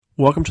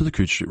Welcome to the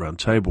Coode Street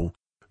Roundtable.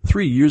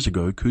 3 years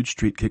ago, Coode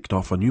Street kicked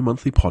off a new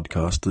monthly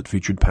podcast that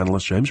featured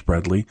panelists James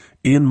Bradley,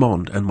 Ian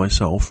Mond, and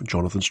myself,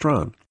 Jonathan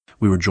Strahan.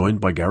 We were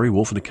joined by Gary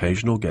Wolfe and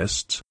occasional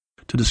guests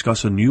to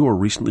discuss a new or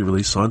recently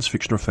released science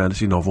fiction or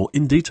fantasy novel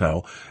in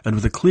detail and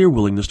with a clear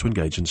willingness to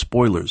engage in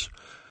spoilers.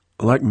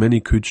 Like many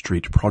Coode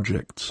Street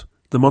projects,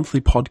 the monthly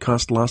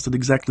podcast lasted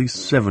exactly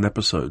 7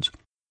 episodes.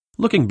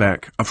 Looking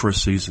back, a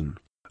first season.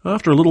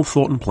 After a little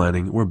thought and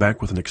planning, we're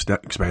back with an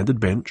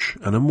expanded bench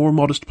and a more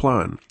modest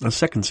plan. A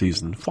second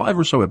season, 5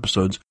 or so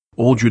episodes,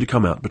 all due to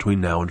come out between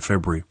now and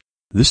February.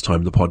 This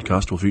time the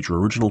podcast will feature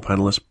original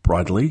panelists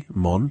Bradley,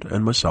 Mond,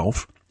 and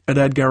myself, and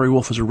add Gary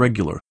Wolfe as a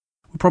regular.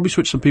 We'll probably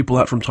switch some people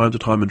out from time to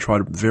time and try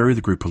to vary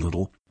the group a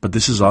little, but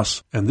this is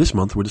us, and this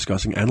month we're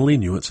discussing Annalee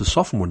Newitz's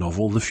sophomore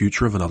novel, The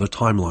Future of Another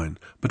Timeline.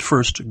 But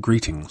first,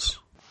 greetings.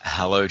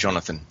 Hello,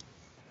 Jonathan.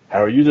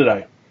 How are you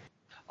today?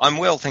 I'm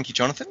well, thank you,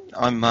 Jonathan.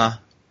 I'm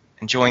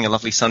enjoying a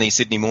lovely sunny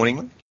Sydney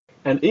morning.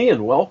 And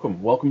Ian,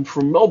 welcome. Welcome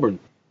from Melbourne.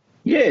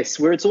 Yes,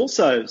 where it's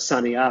also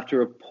sunny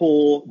after a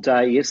poor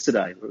day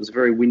yesterday. It was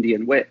very windy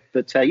and wet.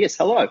 But yes,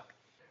 hello.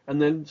 And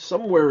then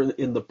somewhere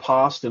in the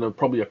past, in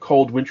probably a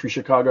cold, wintry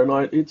Chicago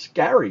night, it's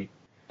Gary.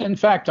 In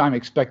fact, I'm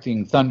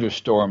expecting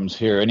thunderstorms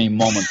here any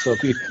moment. So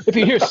if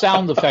you hear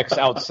sound effects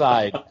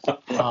outside,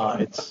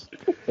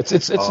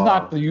 it's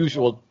not the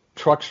usual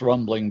trucks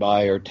rumbling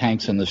by or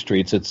tanks in the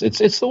streets.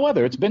 It's the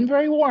weather. It's been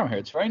very warm here.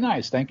 It's very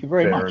nice. Thank you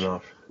very much. Fair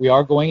enough. We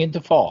are going into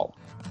fall.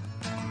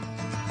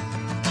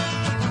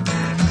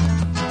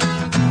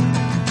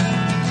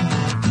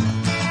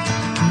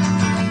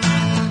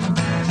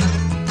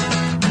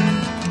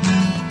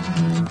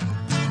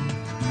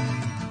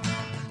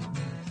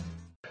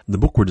 The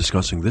book we're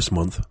discussing this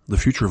month, The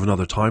Future of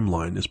Another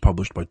Timeline, is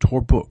published by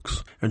Tor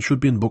Books and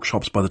should be in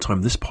bookshops by the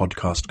time this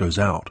podcast goes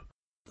out.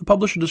 The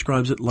publisher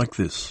describes it like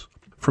this.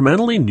 From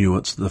Annalee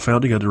Newitz, the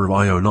founding editor of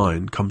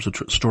IO9, comes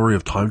a story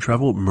of time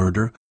travel,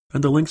 murder,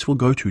 and the lengths we'll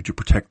go to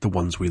protect the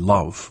ones we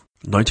love.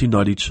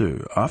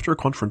 1992, after a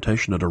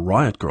confrontation at a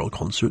Riot Girl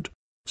concert,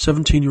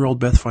 17-year-old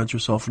Beth finds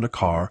herself in a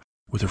car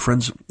with her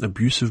friend's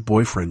abusive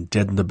boyfriend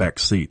dead in the back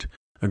seat,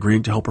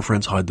 agreeing to help her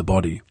friends hide the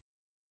body.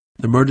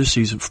 The murder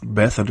sees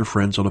Beth and her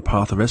friends on a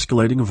path of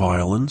escalating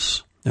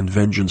violence and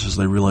vengeance as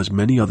they realize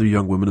many other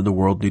young women in the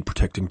world need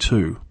protecting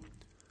too.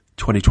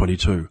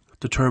 2022.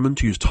 Determined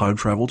to use time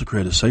travel to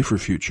create a safer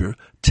future,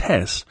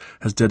 Tess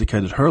has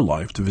dedicated her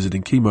life to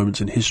visiting key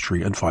moments in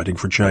history and fighting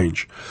for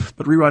change.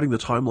 But rewriting the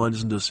timeline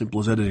isn't as simple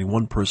as editing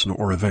one person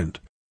or event.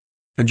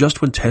 And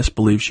just when Tess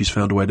believes she's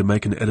found a way to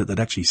make an edit that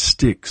actually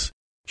sticks,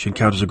 she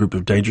encounters a group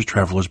of dangerous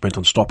travelers bent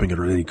on stopping it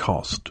at any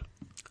cost.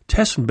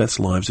 Tess and Beth's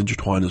lives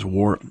intertwine as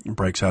war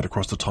breaks out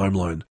across the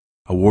timeline,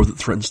 a war that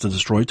threatens to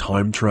destroy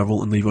time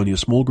travel and leave only a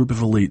small group of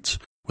elites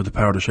with the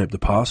power to shape the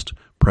past,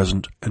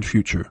 present, and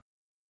future.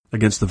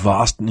 Against the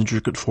vast and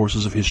intricate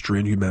forces of history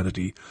and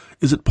humanity,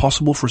 is it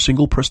possible for a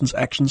single person's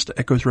actions to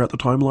echo throughout the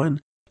timeline?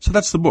 So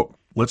that's the book.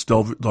 Let's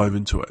dive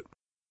into it.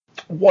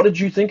 What did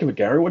you think of it,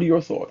 Gary? What are your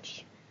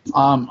thoughts?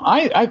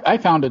 I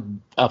found it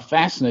a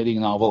fascinating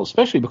novel,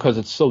 especially because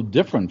it's so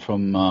different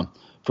from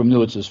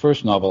Newitz's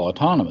first novel,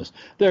 Autonomous.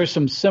 There are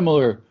some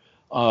similar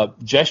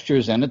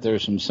gestures in it. There are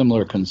some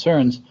similar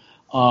concerns.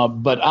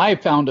 But I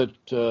found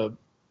it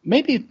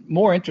maybe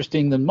more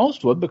interesting than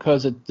most would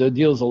because it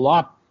deals a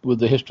lot with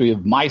the history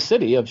of my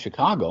city, of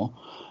Chicago,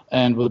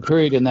 and with a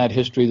period in that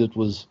history that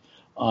was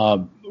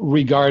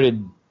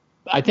regarded,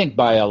 I think,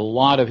 by a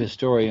lot of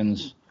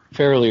historians,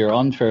 fairly or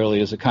unfairly,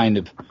 as a kind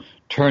of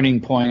turning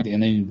point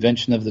in the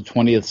invention of the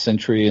 20th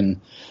century in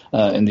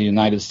the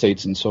United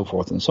States and so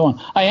forth and so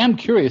on. I am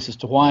curious as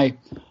to why,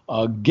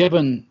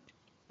 given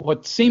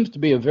what seems to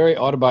be a very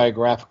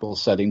autobiographical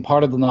setting,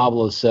 part of the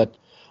novel is set,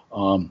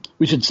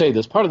 we should say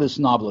this, part of this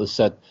novel is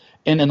set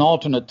in an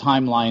alternate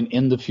timeline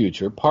in the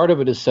future. Part of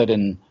it is set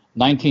in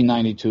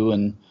 1992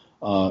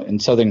 in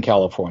Southern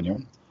California,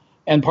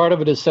 and part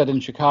of it is set in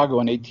Chicago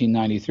in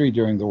 1893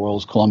 during the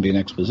World's Columbian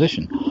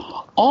Exposition.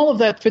 All of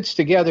that fits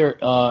together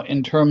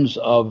in terms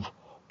of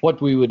what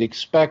we would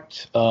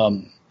expect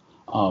from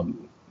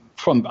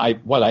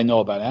what I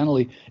know about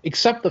Annalee,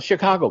 except the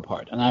Chicago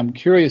part. And I'm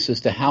curious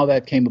as to how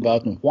that came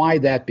about and why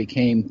that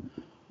became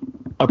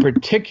a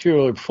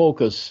particular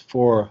focus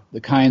for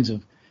the kinds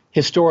of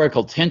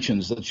historical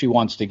tensions that she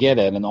wants to get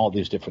at in all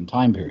these different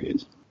time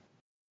periods.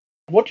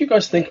 What do you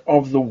guys think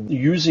of the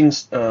using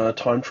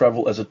time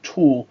travel as a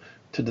tool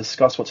to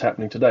discuss what's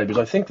happening today?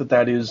 Because I think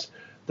that is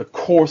the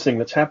core thing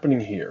that's happening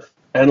here.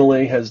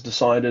 Annalee has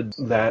decided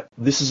that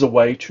this is a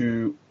way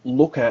to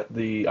look at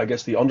the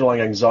underlying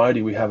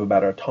anxiety we have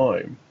about our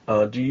time.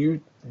 Do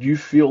you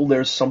feel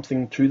there's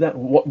something to that?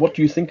 What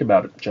do you think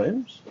about it,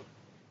 James?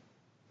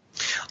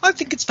 I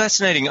think it's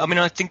fascinating. I mean,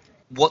 I think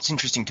what's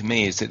interesting to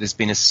me is that there's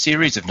been a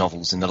series of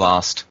novels in the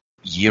last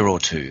year or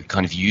two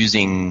kind of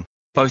using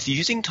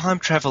time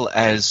travel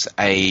as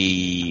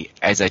a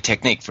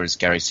technique for, as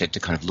Gary said,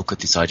 to kind of look at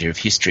this idea of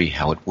history,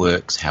 how it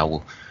works,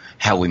 how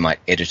we might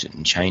edit it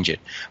and change it,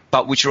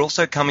 but which are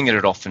also coming at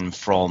it often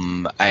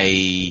from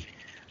a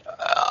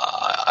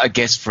I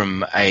guess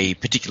from a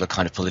particular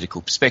kind of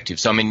political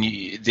perspective. So, I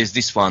mean, there's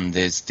this one,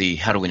 there's the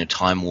How to Win a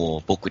Time War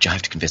book, which I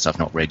have to confess I've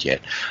not read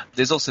yet.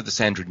 There's also the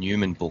Sandra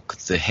Newman book,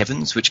 The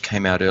Heavens, which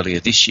came out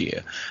earlier this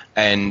year,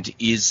 and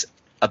is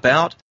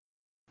about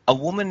a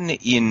woman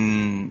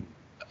in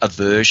a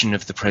version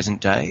of the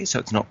present day. So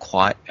it's not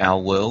quite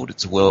our world.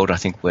 It's a world, I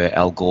think, where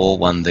Al Gore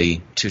won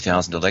the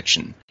 2000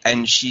 election.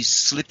 And she's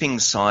slipping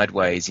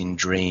sideways in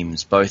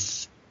dreams,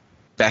 both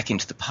back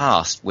into the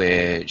past,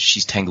 where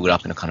she's tangled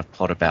up in a kind of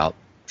plot about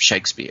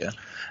Shakespeare,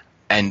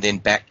 and then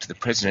back to the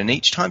present. And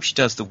each time she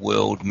does, the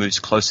world moves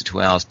closer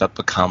to ours but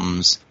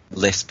becomes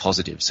less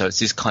positive. So it's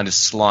this kind of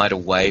slide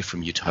away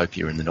from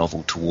utopia in the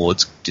novel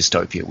towards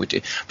dystopia.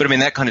 But I mean,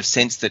 that kind of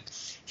sense that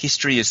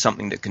history is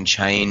something that can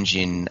change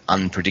in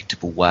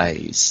unpredictable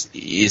ways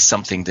is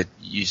something that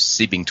you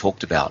see being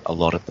talked about a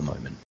lot at the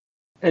moment.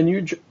 And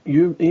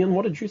you, Ian,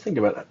 what did you think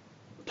about that?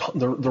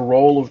 The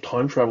role of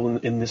time travel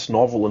in this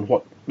novel, and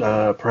what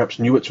perhaps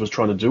Newitz was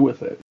trying to do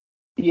with it?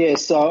 Yeah,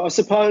 so I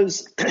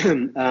suppose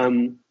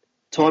time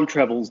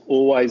travel's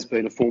always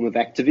been a form of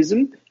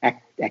activism,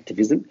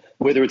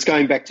 whether it's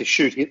going back to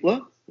shoot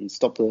Hitler and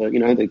stop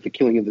the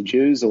killing of the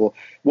Jews, or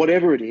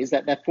whatever it is,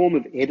 that form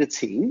of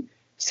editing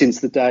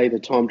since the day the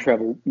time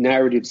travel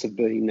narratives have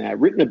been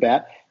written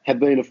about have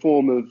been a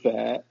form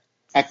of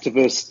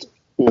activist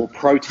or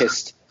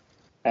protest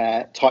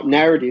type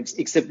narratives,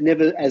 except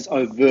never as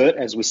overt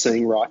as we're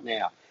seeing right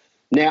now.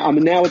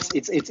 Now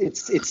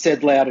it's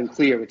said loud and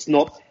clear. It's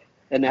not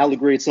an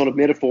allegory. It's not a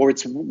metaphor.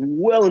 It's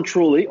well and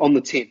truly on the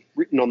tin,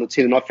 written on the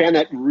tin. And I found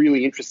that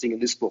really interesting in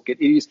this book.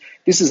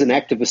 This is an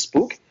activist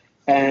book,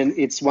 and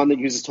it's one that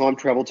uses time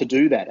travel to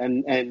do that,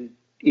 and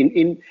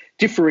in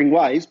differing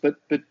ways, but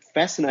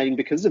fascinating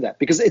because of that.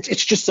 Because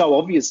it's just so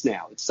obvious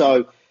now. It's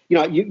so.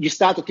 You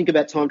start to think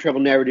about time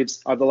travel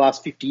narratives over the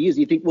last 50 years,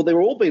 and you think, well, they've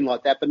all been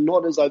like that, but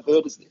not as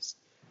overt as this,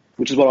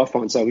 which is what I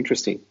find so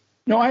interesting.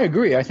 No, I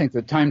agree. I think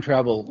that time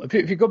travel,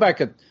 if you go back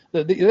at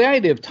the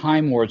idea of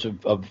time wars,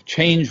 of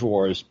change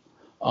wars,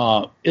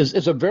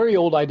 is a very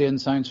old idea in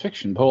science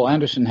fiction. Poul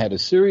Anderson had a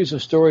series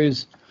of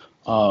stories.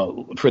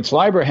 Fritz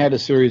Leiber had a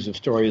series of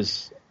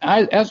stories.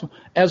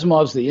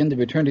 Asimov's The End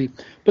of Eternity.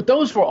 But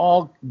those were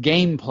all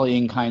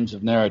game-playing kinds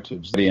of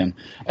narratives. And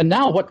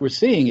now what we're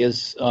seeing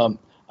is...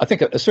 I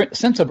think a certain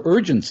sense of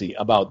urgency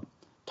about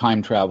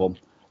time travel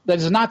that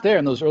is not there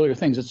in those earlier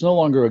things. It's no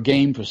longer a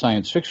game for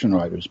science fiction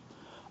writers.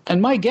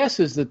 And my guess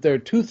is that there are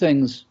two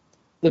things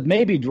that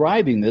may be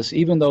driving this,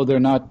 even though they're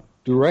not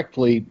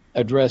directly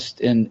addressed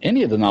in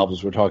any of the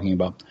novels we're talking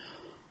about.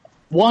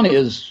 One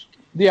is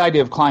the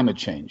idea of climate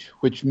change,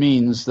 which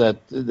means that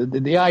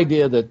the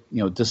idea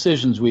that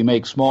decisions we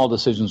make, small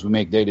decisions we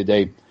make day to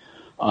day,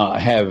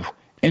 have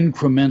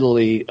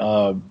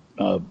incrementally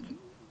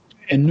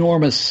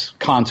enormous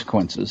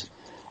consequences.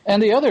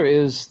 And the other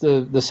is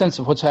the sense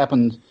of what's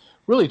happened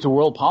really to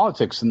world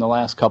politics in the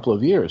last couple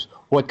of years.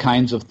 What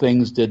kinds of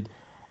things did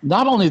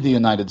not only the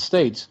United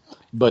States,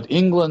 but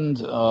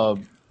England,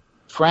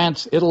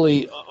 France,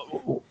 Italy,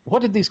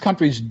 what did these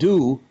countries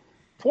do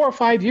 4 or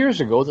 5 years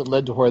ago that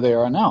led to where they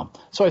are now?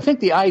 So I think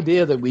the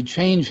idea that we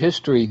change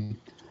history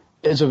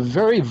is a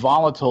very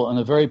volatile and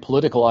a very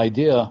political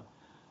idea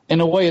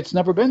in a way it's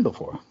never been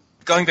before.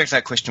 Going back to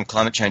that question of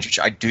climate change, which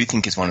I do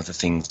think is one of the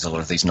things a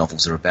lot of these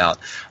novels are about,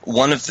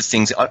 one of the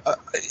things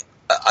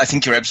I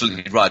think you're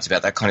absolutely right. It's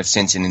about that kind of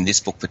sense, and in this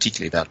book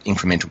particularly about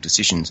incremental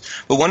decisions.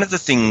 But one of the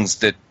things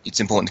that it's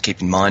important to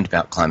keep in mind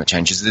about climate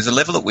change is there's a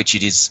level at which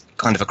it is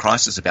kind of a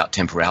crisis about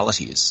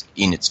temporality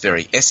in its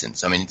very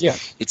essence. I mean,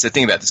 it's a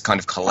thing about this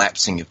kind of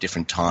collapsing of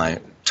different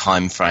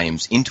time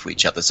frames into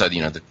each other. So,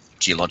 the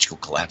geological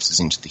collapses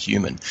into the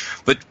human.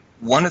 But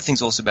one of the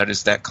things also about it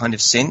is that kind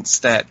of sense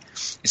that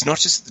it's not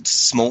just that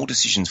small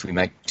decisions we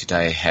make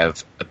today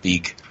have a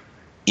big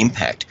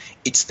impact.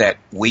 It's that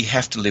we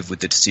have to live with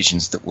the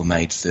decisions that were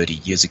made 30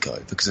 years ago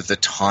because of the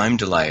time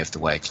delay of the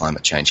way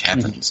climate change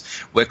happens.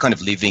 We're kind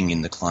of living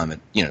in the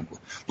climate,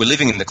 we're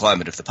living in the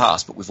climate of the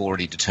past, but we've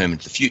already determined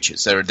the future.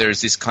 So there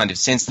is this kind of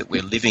sense that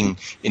we're living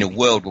in a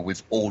world where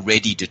we've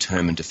already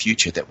determined a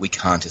future that we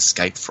can't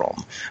escape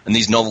from. And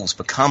these novels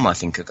become, I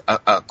think,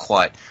 a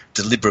quite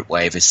deliberate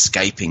way of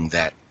escaping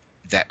that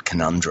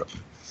conundrum.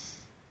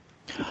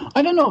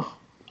 I don't know if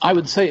I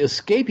would say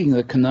escaping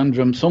the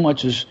conundrum so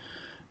much as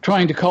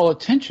trying to call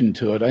attention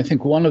to it. I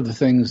think one of the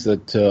things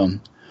that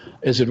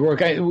is at work,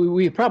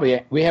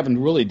 we haven't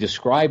really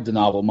described the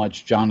novel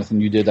much.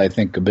 Jonathan, you did, I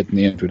think, a bit in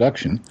the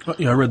introduction.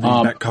 Yeah, I read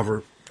the back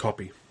cover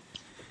copy.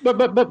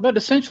 But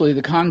essentially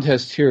the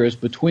contest here is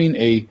between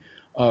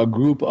a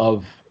group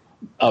of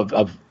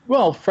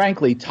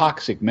frankly,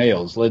 toxic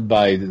males led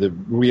by the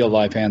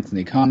real-life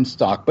Anthony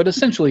Comstock, but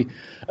essentially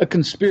a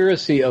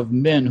conspiracy of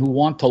men who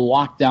want to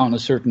lock down a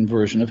certain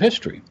version of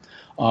history,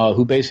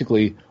 who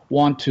basically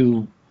want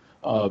to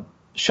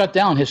shut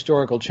down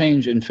historical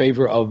change in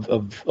favor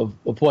of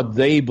what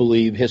they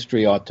believe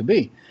history ought to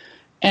be.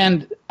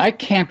 And I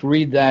can't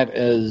read that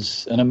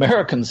as an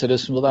American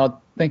citizen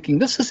without thinking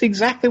this is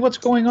exactly what's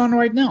going on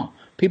right now.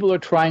 People are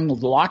trying to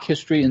lock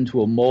history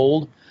into a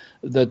mold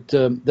that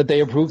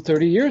they approved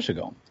 30 years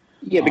ago.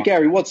 Yeah, but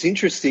Gary, what's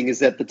interesting is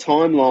that the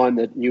timeline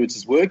that Newitz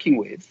is working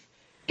with,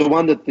 the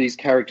one that these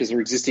characters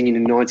are existing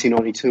in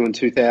 1992 and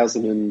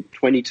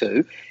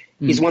 2022,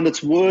 is one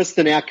that's worse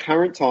than our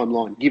current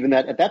timeline, given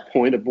that at that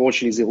point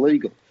abortion is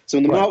illegal. So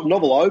when the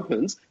novel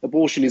opens,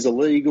 abortion is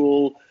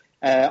illegal.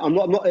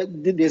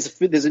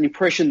 There's an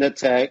impression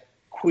that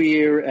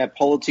queer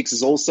politics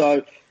is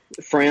also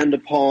frowned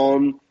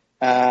upon.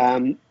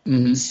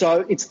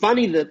 So it's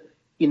funny that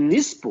in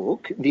this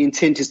book, the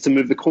intent is to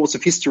move the course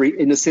of history,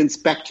 in a sense,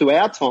 back to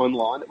our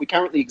timeline that we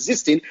currently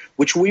exist in,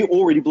 which we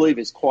already believe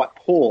is quite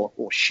poor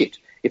or shit,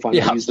 if I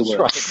may use the word.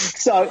 Right.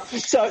 So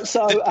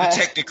the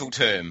technical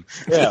term.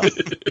 Yeah.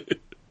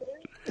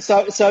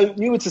 So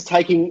Newitz is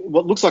taking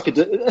what looks like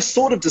a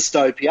sort of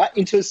dystopia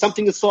into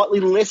something that's slightly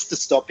less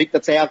dystopic.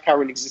 That's our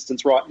current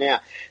existence right now.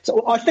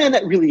 So I found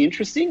that really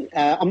interesting.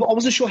 I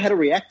wasn't sure how to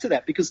react to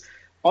that because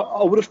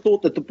I would have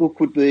thought that the book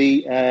would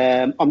be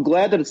I'm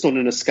glad that it's not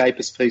an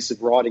escapist piece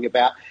of writing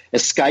about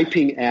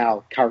escaping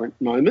our current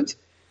moment.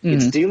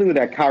 It's dealing with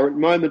our current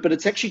moment, but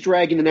it's actually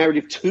dragging the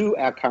narrative to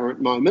our current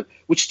moment,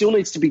 which still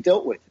needs to be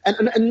dealt with.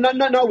 And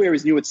nowhere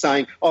is Newitz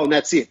saying, oh, and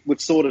that's it. We've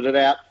sorted it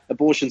out.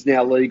 Abortion's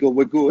now legal.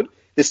 We're good.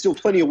 There's still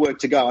plenty of work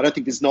to go. I don't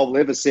think this novel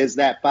ever says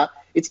that, but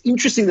it's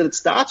interesting that it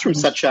starts from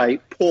such a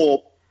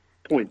poor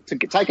point to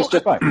take us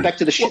back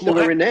to the shit that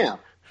we're in now.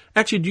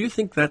 Actually, do you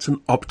think that's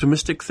an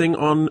optimistic thing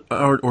on,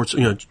 or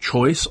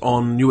choice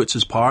on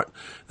Newitz's part,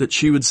 that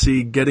she would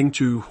see getting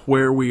to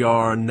where we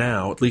are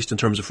now, at least in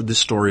terms of this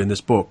story in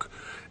this book,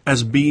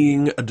 as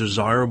being a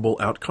desirable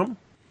outcome?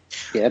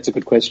 Yeah, that's a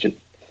good question.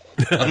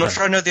 I'm not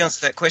sure I know the answer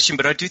to that question,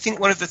 but I do think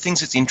one of the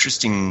things that's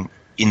interesting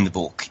in the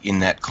book, in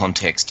that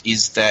context,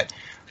 is that,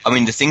 I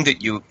mean, the thing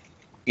that you,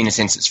 in a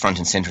sense, it's front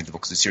and centre of the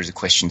book is a series of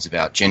questions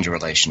about gender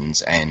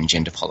relations and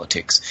gender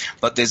politics.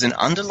 But there's an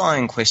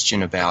underlying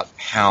question about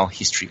how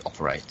history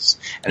operates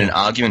and an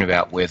argument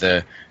about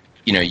whether,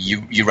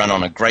 you run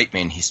on a great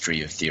men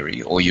history of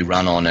theory or you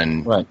run on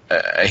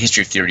a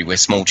history of theory where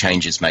small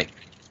changes make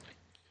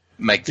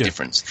the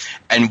difference.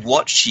 And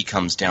what she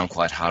comes down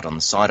quite hard on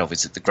the side of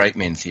is that the great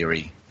men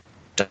theory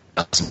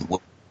doesn't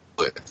work.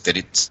 That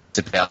it's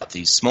about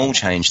these small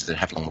changes that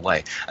happen along the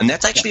way. And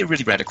that's actually a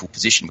really radical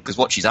position because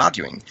what she's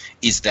arguing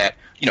is that,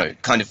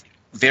 kind of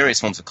various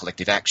forms of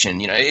collective action,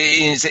 in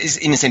a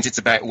sense it's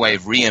about a way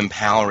of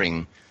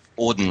re-empowering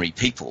ordinary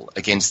people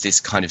against this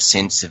kind of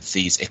sense of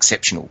these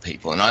exceptional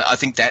people. And I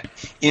think that,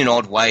 in an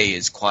odd way,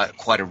 is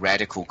quite a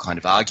radical kind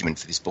of argument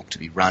for this book to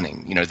be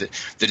running,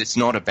 that it's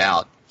not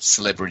about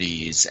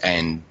celebrities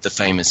and the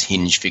famous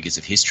hinge figures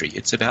of history.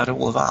 It's about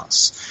all of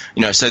us.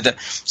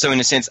 So in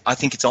a sense, I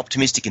think it's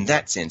optimistic in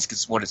that sense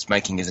because what it's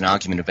making is an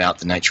argument about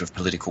the nature of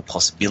political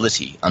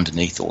possibility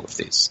underneath all of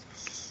this.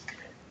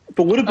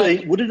 But would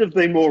it have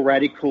been more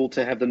radical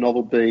to have the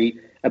novel be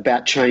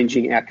about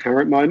changing our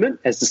current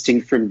moment as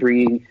distinct from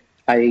bringing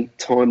a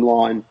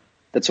timeline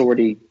that's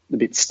already a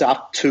bit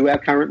stuffed to our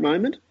current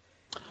moment?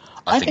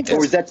 I think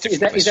or is that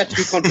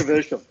too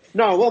controversial?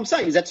 No, well, I'm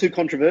saying, is that too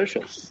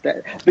controversial?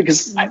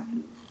 Because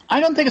I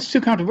don't think it's too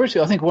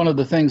controversial. I think one of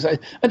the things,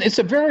 it's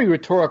a very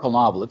rhetorical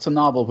novel. It's a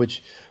novel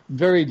which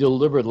very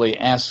deliberately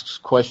asks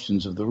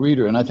questions of the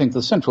reader, and I think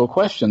the central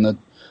question that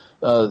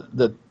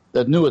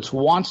Newitz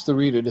wants the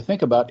reader to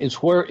think about is,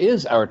 where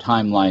is our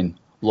timeline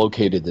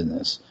located in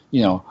this?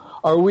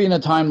 Are we in a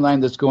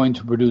timeline that's going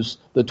to produce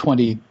the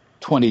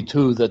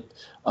 2022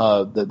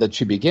 that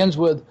she begins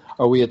with?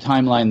 Are we a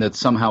timeline that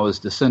somehow is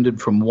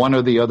descended from one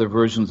or the other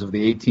versions of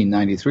the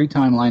 1893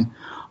 timeline?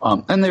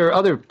 And there are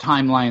other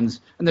timelines,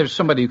 and there's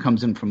somebody who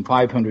comes in from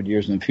 500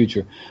 years in the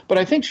future. But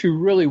I think she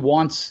really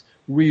wants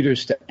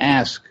readers to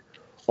ask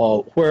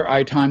where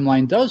our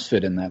timeline does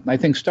fit in that. And I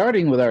think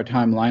starting with our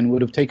timeline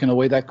would have taken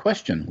away that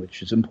question,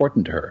 which is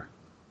important to her.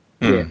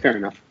 Yeah, fair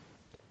enough.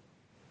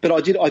 But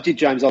I did,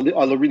 James, I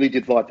really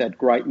did like that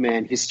great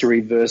man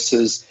history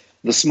versus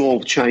the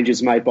small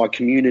changes made by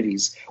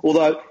communities.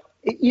 Although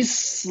it is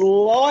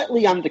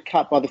slightly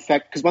undercut by the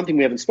fact, because one thing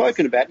we haven't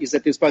spoken about is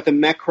that there's both a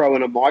macro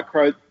and a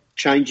micro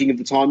changing of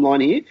the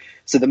timeline here.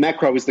 So the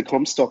macro is the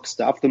Comstock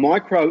stuff. The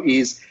micro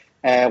is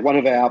one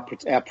of our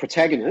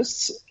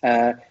protagonists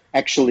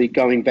actually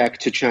going back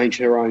to change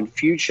her own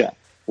future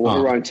or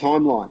her own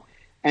timeline.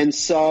 And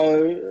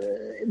so,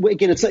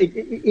 again,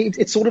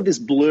 it's sort of this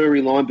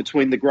blurry line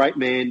between the great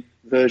man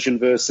version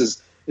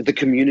versus the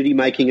community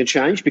making a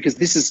change, because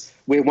this is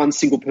where one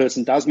single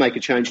person does make a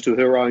change to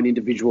her own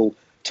individual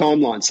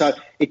timeline. So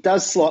it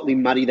does slightly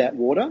muddy that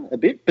water a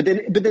bit, but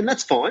then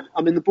that's fine.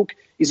 I mean, the book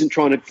isn't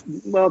trying to,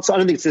 I don't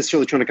think it's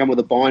necessarily trying to come with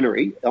a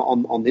binary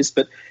on this,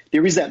 but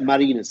there is that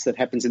muddiness that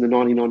happens in the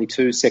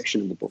 1992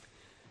 section of the book.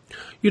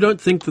 You don't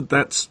think that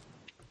that's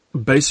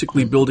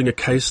basically building a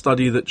case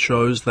study that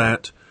shows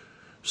that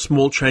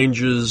small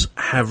changes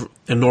have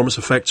enormous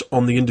effects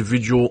on the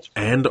individual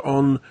and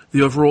on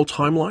the overall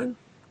timeline?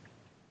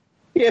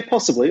 Yeah,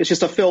 possibly. It's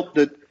just I felt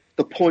that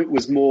the point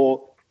was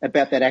more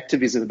about that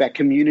activism, about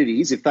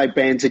communities. If they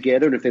band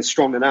together and if they're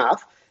strong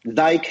enough,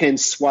 they can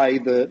sway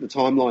the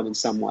timeline in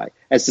some way,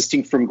 as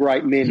distinct from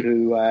great men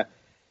who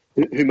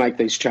who make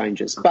these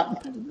changes.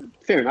 But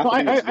fair enough.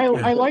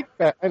 I like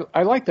that.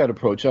 I like that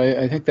approach.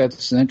 I think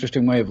that's an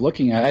interesting way of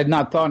looking at it. I had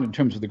not thought in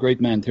terms of the great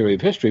man theory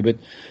of history, but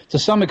to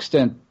some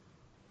extent,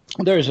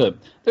 there's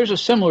a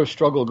similar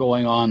struggle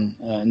going on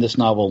in this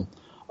novel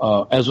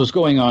as was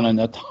going on in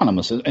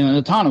Autonomous. In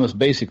Autonomous,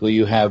 basically,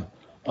 you have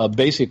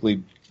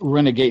basically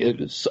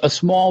renegade, a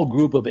small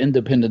group of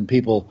independent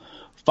people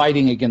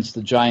fighting against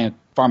the giant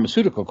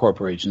pharmaceutical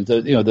corporations,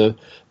 the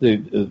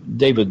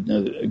David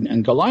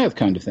and Goliath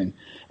kind of thing.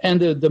 And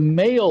the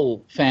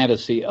male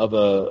fantasy of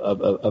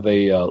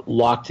a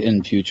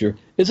locked-in future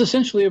is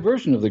essentially a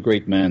version of the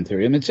great man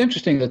theory. I mean, it's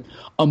interesting that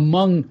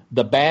among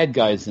the bad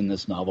guys in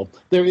this novel,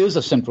 there is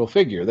a central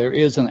figure. There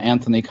is an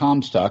Anthony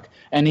Comstock,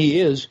 and he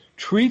is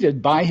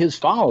treated by his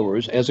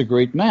followers as a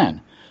great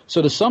man.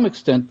 So to some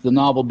extent, the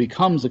novel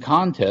becomes a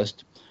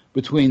contest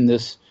between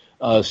this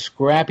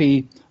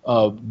scrappy,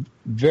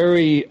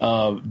 very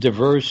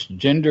diverse,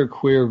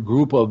 genderqueer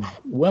group of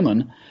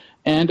women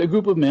and a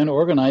group of men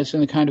organized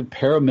in a kind of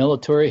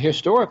paramilitary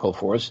historical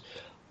force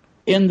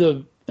in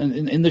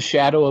the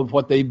shadow of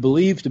what they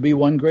believe to be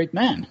one great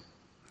man.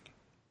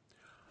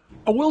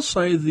 I will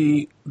say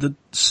the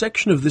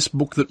section of this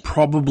book that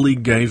probably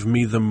gave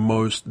me the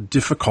most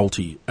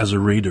difficulty as a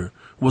reader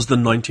was the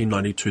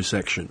 1992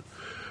 section.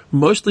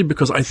 Mostly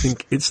because I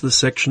think it's the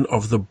section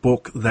of the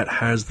book that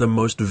has the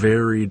most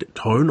varied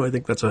tone. I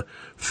think that's a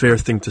fair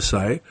thing to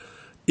say.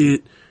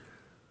 It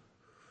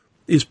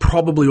is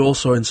probably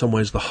also in some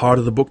ways the heart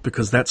of the book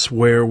because that's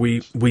where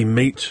we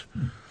meet,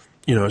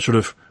 sort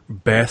of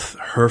Beth,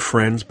 her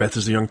friends. Beth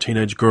is a young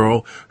teenage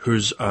girl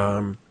who's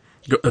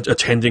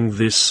attending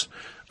this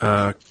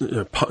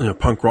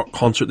punk rock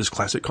concert, this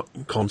classic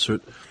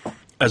concert,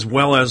 as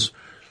well as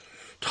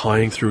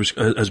tying through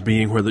as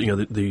being where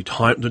the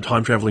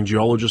time traveling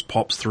geologist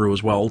pops through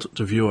as well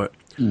to view it,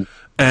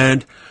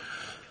 and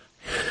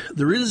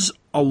there is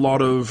a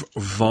lot of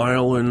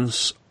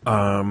violence,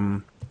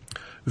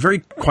 very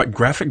quite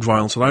graphic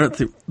violence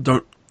that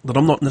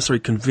I'm not necessarily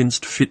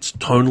convinced fits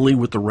tonally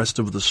with the rest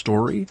of the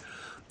story,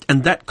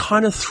 and that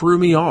kind of threw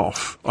me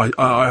off.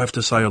 I have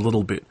to say a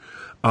little bit.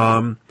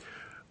 I'm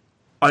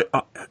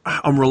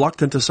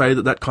reluctant to say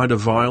that kind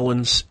of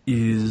violence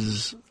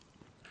is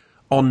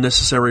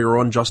unnecessary or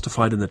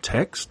unjustified in the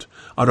text.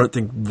 I don't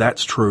think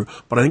that's true,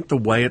 but I think the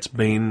way it's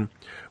been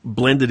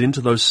blended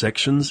into those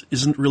sections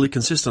isn't really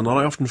consistent. And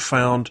I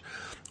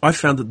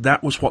found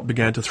that was what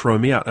began to throw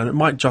me out. And it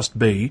might just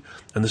be,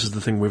 and this is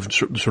the thing we've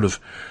sort of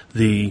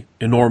the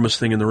enormous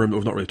thing in the room that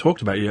we've not really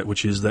talked about yet,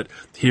 which is that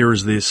here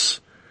is this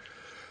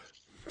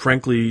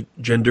frankly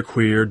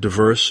genderqueer,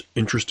 diverse,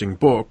 interesting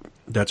book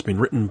that's been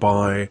written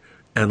by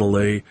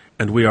Annalee,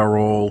 and we are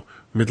all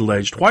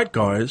middle-aged white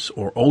guys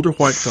or older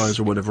white guys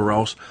or whatever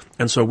else,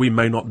 and so we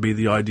may not be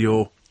the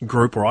ideal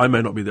group, or I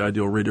may not be the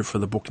ideal reader for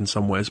the book in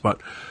some ways,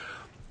 but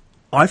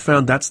I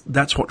found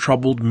that's what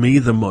troubled me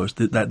the most,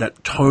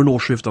 that tonal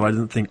shift that I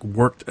didn't think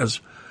worked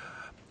as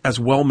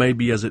well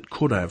maybe as it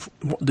could have.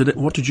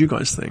 What did you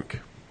guys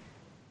think?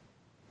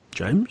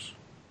 James?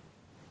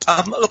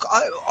 Look,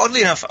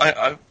 oddly enough,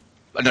 I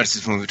noticed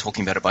this when we were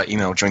talking about it by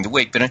email during the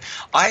week, but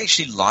I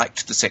actually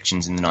liked the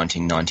sections in the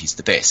 1990s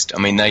the best. I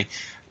mean,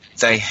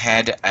 they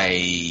had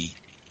a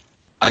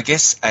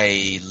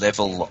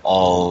level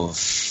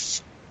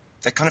of,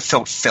 they kind of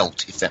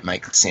felt, if that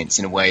makes sense,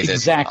 in a way that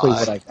exactly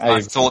what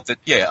I thought that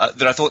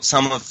I thought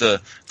some of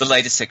the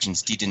later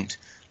sections didn't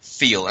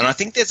feel. And I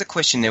think there's a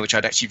question there which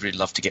I'd actually really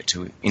love to get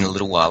to in a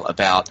little while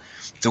about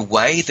the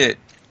way that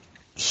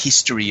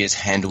history is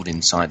handled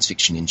in science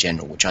fiction in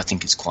general, which I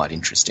think is quite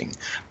interesting.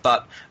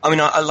 But I mean,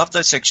 I love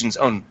those sections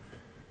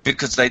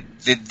because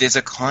there's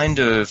a kind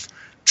of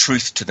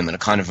truth to them and a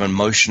kind of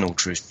emotional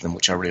truth to them,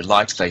 which I really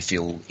liked. They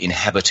feel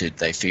inhabited.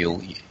 They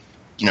feel,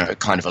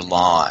 kind of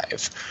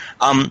alive.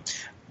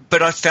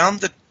 But I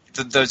found that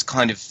those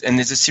kind of, and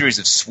there's a series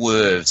of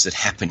swerves that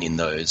happen in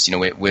those,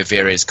 where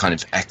various kind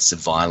of acts of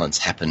violence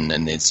happen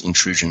and there's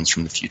intrusions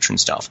from the future and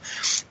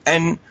stuff.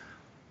 And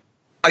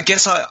I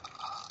guess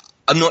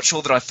I'm not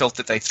sure that I felt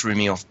that they threw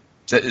me off,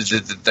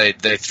 that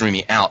they threw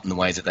me out in the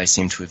way that they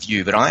seem to have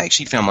you, but I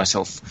actually found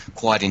myself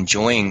quite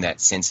enjoying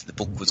that sense that the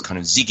book was kind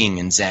of zigging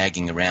and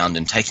zagging around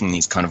and taking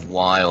these kind of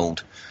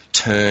wild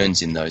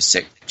turns in those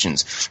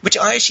sections, which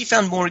I actually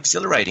found more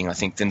exhilarating, I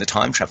think, than the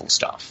time travel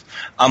stuff,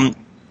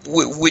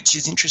 which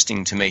is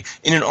interesting to me.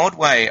 In an odd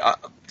way,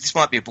 this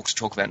might be a book to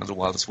talk about in a little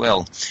while as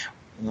well.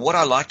 What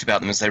I liked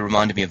about them is they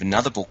reminded me of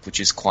another book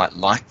which is quite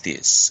like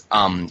this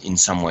in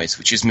some ways,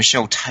 which is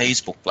Michelle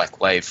Tay's book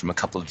Black Wave from a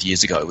couple of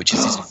years ago, which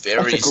is this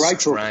very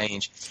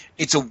strange.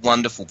 It's a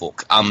wonderful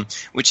book,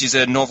 which is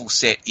a novel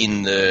set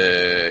in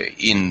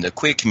the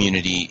queer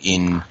community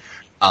in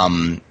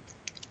San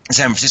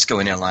Francisco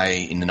and LA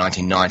in the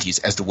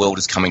 1990s as the world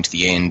is coming to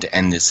the end,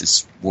 and there's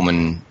this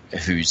woman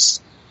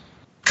who's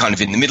kind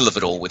of in the middle of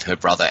it all with her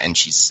brother, and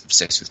she's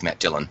obsessed with Matt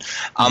Dillon.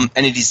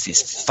 And it is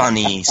this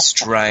funny,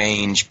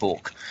 strange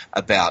book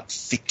about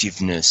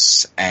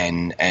fictiveness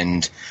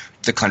and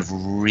the kind of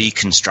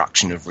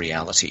reconstruction of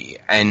reality.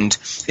 And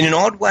in an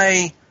odd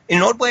way, in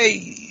an odd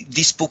way,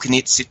 this book and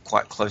it sit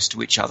quite close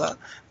to each other.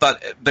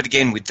 But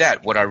again, with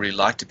that, what I really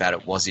liked about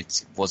it was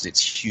its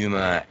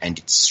humour and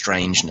its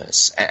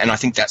strangeness. And I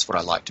think that's what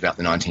I liked about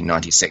the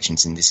 1990s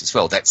sections in this as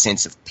well, that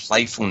sense of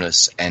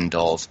playfulness and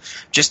of,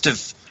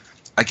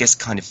 I guess,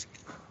 kind of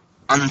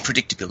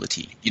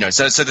unpredictability.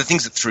 So the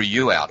things that threw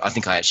you out, I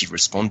think I actually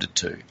responded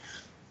to.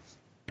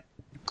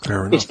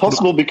 It's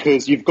possible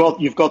because you've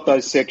got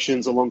those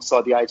sections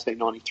alongside the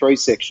 1893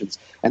 sections,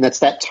 and that's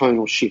that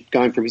tonal shift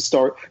going from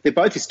they're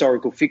both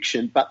historical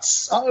fiction, but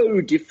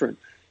so different.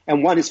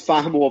 And one is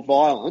far more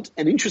violent.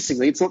 And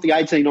interestingly, it's not the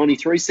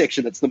 1893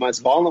 section that's the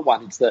most violent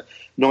one. It's the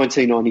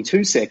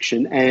 1992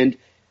 section. And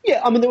yeah,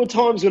 I mean, there were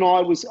times when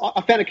I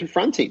found it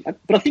confronting,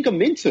 but I think I'm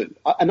meant to,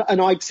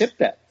 and I accept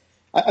that.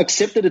 I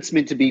accept that it's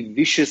meant to be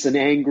vicious and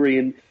angry,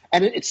 and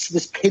it's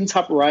this pent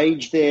up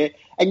rage there.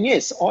 And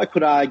yes, I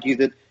could argue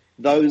that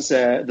those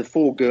the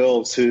four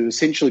girls who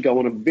essentially go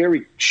on a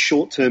very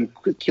short-term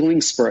killing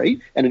spree,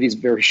 and it is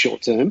very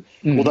short-term,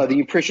 although the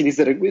impression is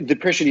that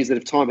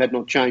if time had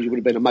not changed, it would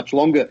have been a much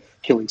longer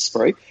killing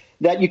spree,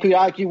 that you could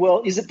argue,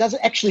 well, does it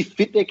actually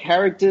fit their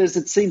characters?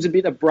 It seems a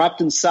bit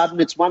abrupt and sudden.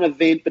 It's one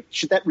event, but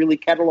should that really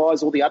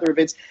catalyse all the other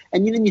events?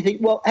 And then you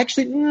think, well,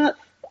 actually,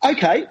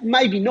 okay,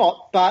 maybe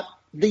not, but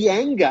the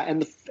anger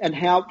and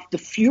how the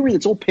fury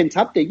that's all pent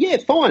up there, yeah,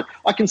 fine.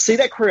 I can see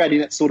that creating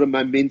that sort of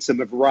momentum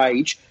of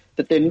rage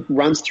that then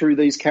runs through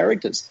these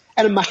characters.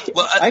 And Well,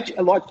 I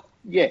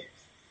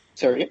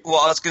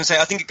was going to say,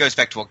 I think it goes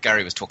back to what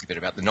Gary was talking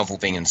about the novel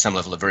being, in some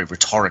level, a very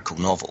rhetorical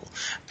novel.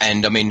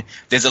 And, I mean,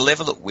 there's a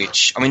level at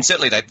which, I mean,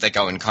 certainly they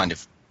go and kind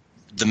of,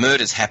 the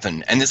murders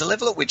happen, and there's a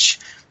level at which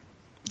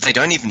they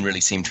don't even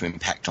really seem to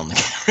impact on the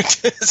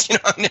characters.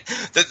 I mean,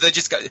 they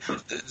just go,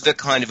 the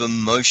kind of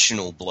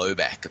emotional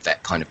blowback of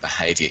that kind of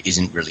behaviour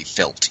isn't really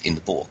felt in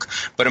the book.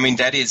 But I mean,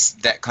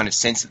 that kind of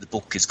sense that the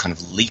book is kind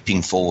of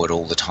leaping forward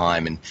all the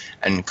time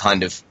and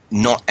kind of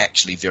not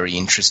actually very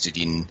interested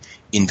in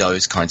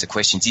those kinds of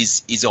questions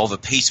is of a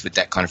piece with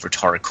that kind of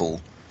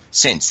rhetorical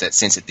sense, that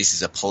sense that this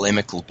is a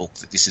polemical book,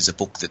 that this is a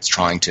book that's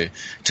trying to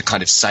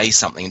kind of say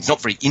something. It's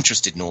not very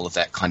interested in all of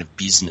that kind of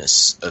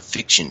business of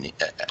fiction.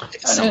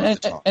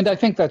 And I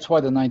think that's why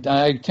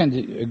I tend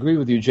to agree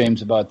with you,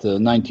 James, about the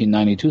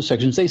 1992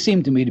 sections. They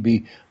seem to me to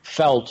be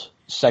felt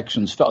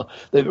sections,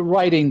 the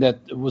writing that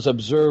was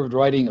observed,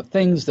 writing of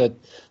things that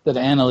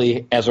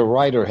Annalee, as a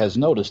writer, has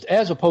noticed,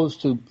 as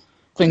opposed to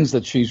things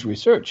that she's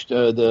researched.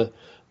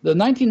 The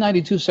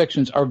 1992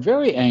 sections are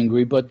very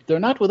angry, but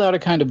they're not without a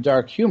kind of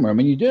dark humor. I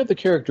mean, you do have the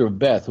character of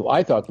Beth, who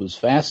I thought was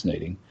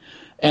fascinating,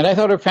 and I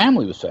thought her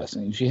family was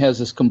fascinating. She has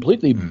this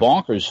completely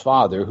bonkers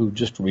father who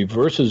just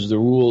reverses the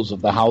rules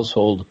of the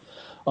household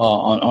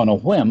on a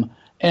whim,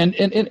 and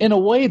in a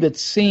way that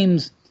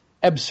seems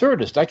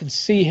absurdist. I could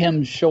see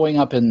him showing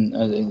up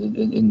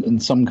in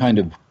some kind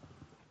of,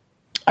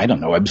 I don't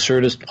know,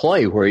 absurdist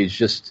play where he's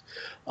just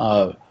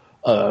a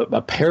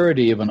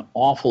parody of an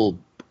awful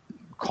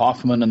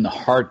Kaufman and the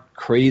heart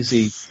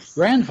crazy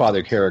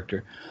grandfather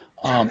character,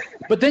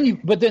 but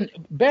then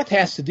Beth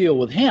has to deal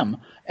with him,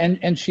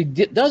 and she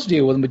does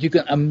deal with him. But you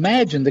can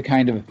imagine the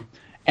kind of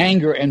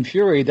anger and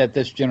fury that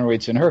this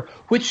generates in her,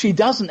 which she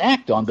doesn't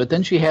act on. But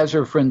then she has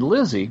her friend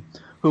Lizzie,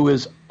 who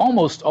is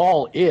almost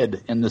all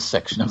id in this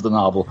section of the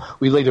novel.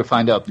 We later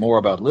find out more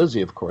about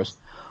Lizzie, of course,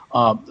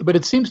 but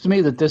it seems to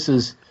me that this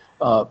is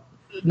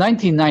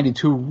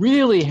 1992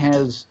 really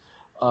has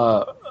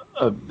a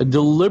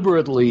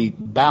deliberately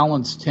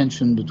balanced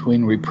tension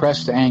between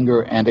repressed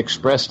anger and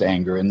expressed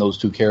anger in those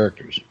two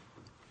characters.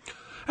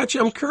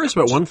 Actually, I'm curious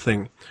about one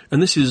thing, and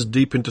this is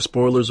deep into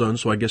spoiler zone,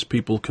 so I guess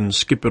people can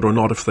skip it or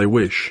not if they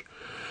wish.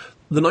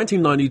 The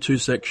 1992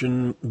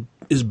 section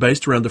is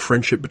based around the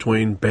friendship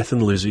between Beth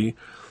and Lizzie,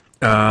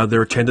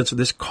 their attendance at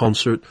this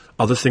concert,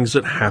 other things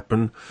that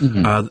happen,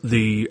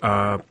 the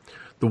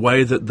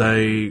way that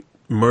they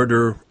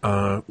murder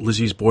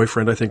Lizzie's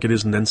boyfriend, I think it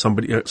is, and then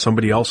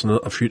somebody else in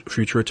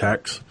future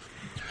attacks.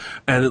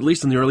 And at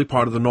least in the early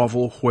part of the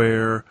novel,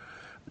 where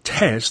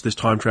Tess, this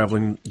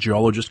time-traveling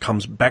geologist,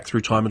 comes back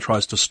through time and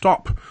tries to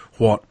stop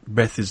what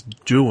Beth is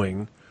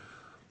doing,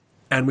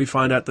 and we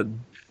find out that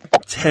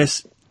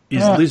Tess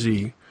is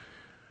Lizzie.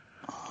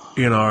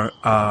 How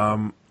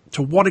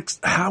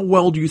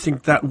well do you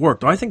think that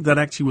worked? I think that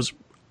actually was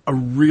a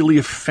really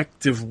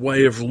effective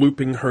way of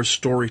looping her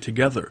story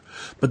together.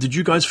 But did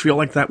you guys feel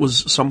like that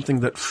was something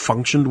that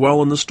functioned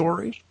well in the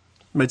story?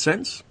 Made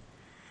sense?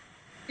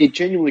 It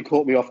genuinely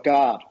caught me off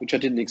guard, which I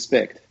didn't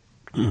expect.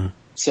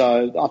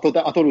 So I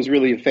thought it was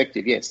really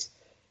effective, yes.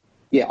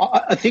 Yeah,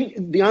 I think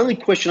the only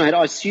question I had,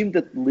 I assumed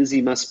that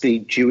Lizzie must be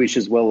Jewish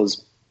as well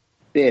as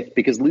Beth,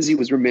 because Lizzie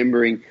was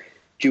remembering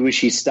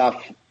Jewishy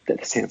stuff.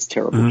 That sounds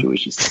terrible,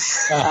 Jewishy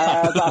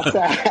stuff.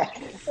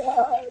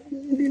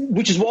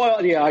 Which is why,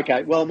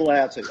 I'm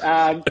allowed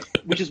to.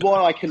 Which is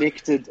why I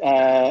connected.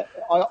 I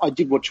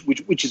did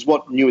which is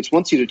what Newitz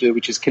wants you to do,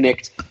 which is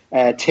connect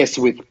Tess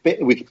with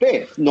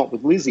Beth, not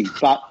with Lizzie.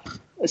 But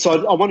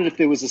so I wondered if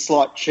there was a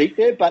slight cheat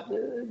there, but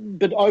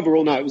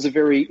overall, no, it was a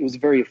very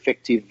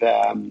effective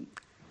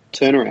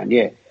turnaround.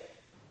 Yeah.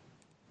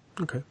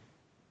 Okay.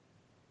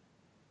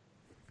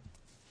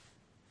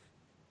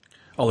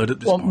 I'll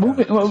edit this.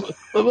 Well,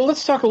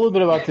 let's talk a little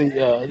bit about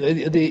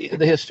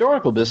the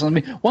historical business. I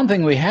mean, one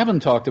thing we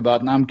haven't talked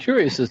about, and I'm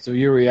curious as to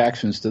your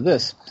reactions to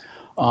this.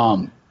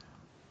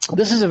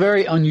 This is a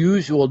very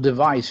unusual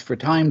device for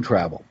time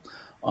travel.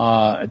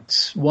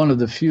 It's one of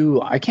the few.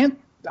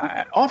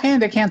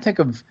 Offhand, I can't think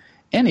of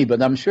any,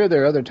 but I'm sure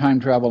there are other time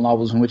travel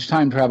novels in which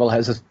time travel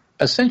has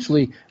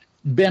essentially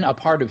been a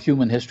part of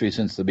human history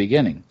since the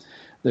beginning.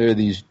 There are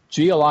these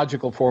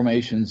geological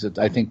formations at,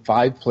 I think,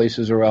 5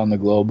 places around the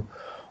globe,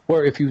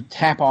 where if you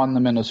tap on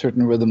them in a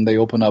certain rhythm, they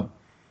open up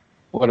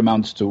what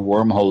amounts to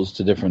wormholes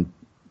to different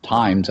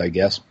times, I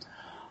guess.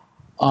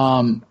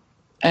 And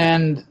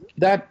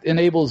that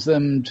enables the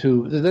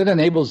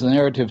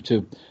narrative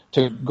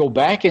to go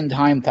back in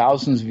time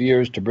thousands of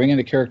years to bring in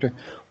a character.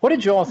 What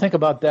did you all think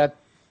about that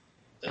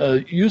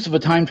use of a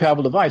time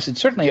travel device? It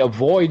certainly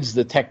avoids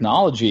the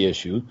technology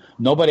issue.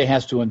 Nobody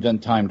has to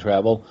invent time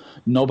travel.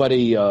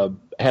 Nobody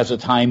has a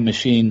time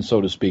machine,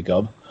 so to speak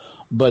of.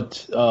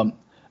 But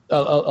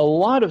a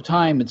lot of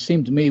time, it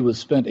seemed to me, was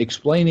spent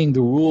explaining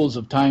the rules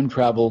of time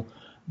travel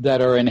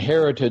that are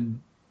inherited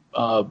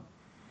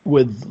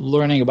with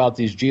learning about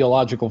these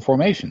geological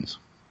formations.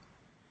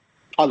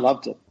 I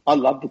loved it. I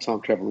loved the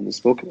time travel in this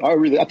book.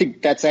 I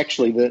think that's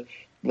actually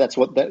that's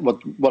what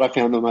I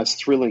found the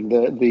most thrilling.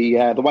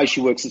 The way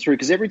she works it through.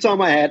 Because every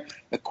time I had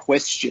a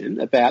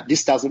question about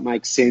this doesn't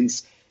make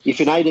sense. If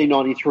in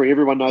 1893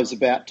 everyone knows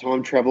about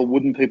time travel,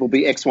 wouldn't people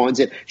be X, Y, and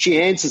Z? She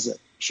answers it.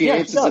 She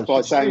answers it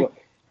by saying,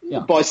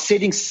 by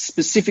setting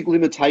specific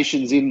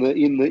limitations in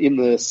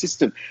the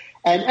system.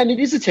 And it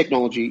is a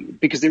technology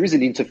because there is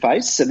an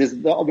interface,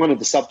 and one of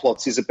the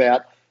subplots is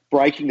about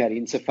breaking that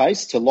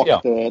interface to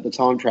lock the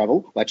time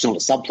travel. Well, it's not a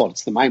subplot;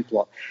 it's the main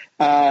plot.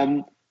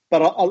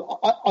 But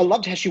I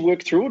loved how she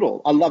worked through it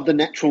all. I love the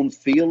natural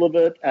feel of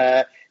it.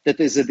 That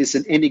there's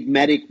an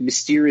enigmatic,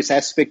 mysterious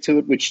aspect to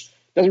it, which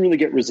doesn't really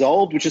get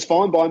resolved, which is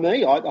fine by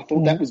me. I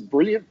thought that was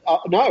brilliant. I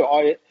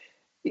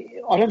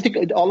don't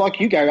think I like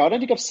you, Gary. I don't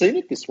think I've seen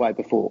it this way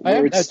before,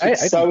 where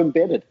it's so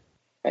embedded.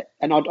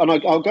 And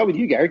I'll go with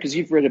you, Gary, because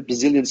you've read a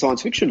bazillion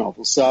science fiction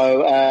novels.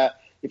 So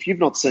if you've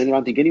not seen it, I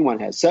don't think anyone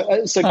has.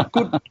 So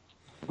good,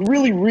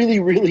 really,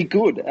 really, really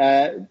good.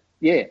 I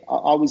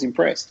was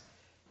impressed.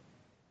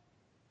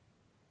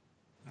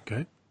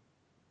 Okay.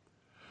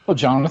 Well,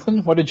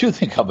 Jonathan, what did you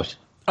think of it?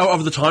 Oh,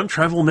 of the time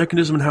travel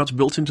mechanism and how it's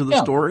built into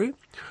the story?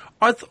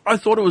 I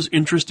thought it was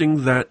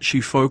interesting that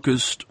she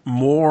focused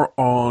more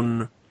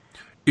on,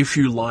 if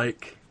you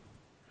like,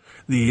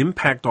 the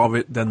impact of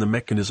it than the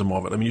mechanism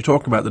of it. I mean, you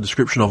talk about the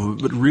description of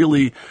it, but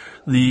really,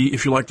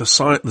 if you like, the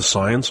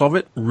science of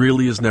it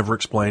really is never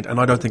explained, and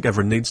I don't think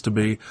ever needs to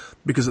be,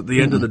 because at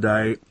the end of the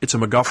day, it's a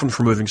MacGuffin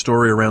for moving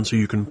story around so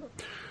you can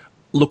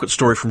look at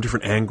story from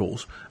different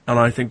angles, and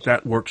I think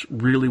that works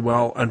really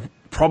well, and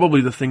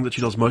probably the thing that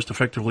she does most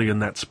effectively in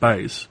that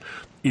space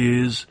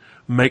is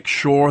make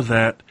sure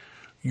that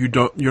you're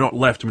not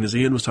left, I mean, as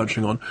Ian was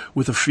touching on,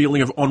 with a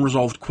feeling of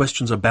unresolved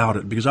questions about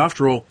it, because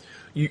after all,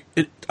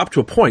 up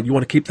to a point, you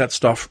want to keep that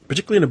stuff,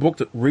 particularly in a book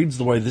that reads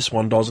the way this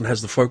one does and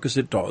has the focus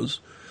it does,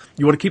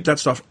 you want to keep that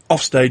stuff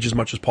off stage as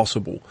much as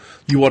possible.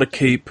 You want to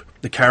keep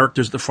the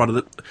characters at the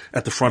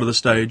front of the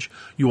stage.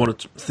 You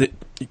want to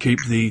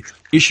keep the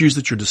issues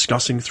that you're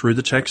discussing through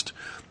the text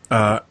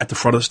at the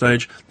front of the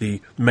stage,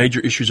 the major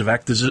issues of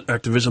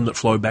activism that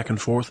flow back and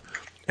forth,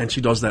 and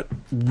she does that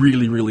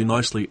really, really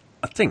nicely,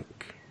 I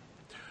think.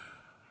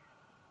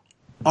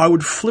 I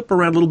would flip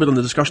around a little bit on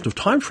the discussion of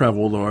time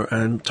travel, though,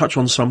 and touch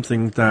on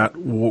something that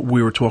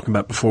we were talking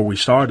about before we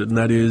started, and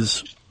that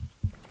is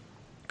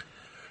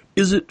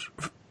it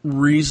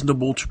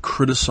reasonable to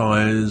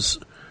criticize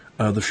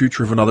The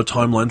Future of Another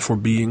Timeline for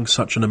being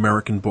such an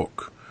American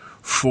book,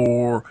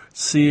 for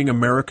seeing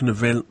American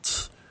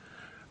events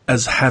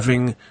as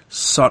having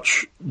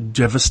such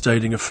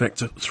devastating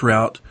effects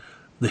throughout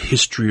the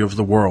history of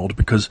the world?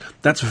 Because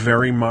that's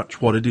very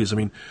much what it is. I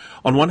mean,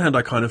 on one hand,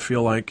 I kind of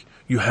feel like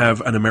you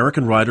have an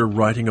American writer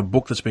writing a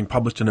book that's being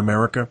published in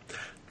America.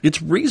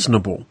 It's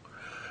reasonable,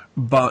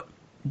 but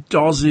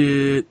does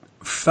it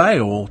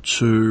fail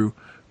to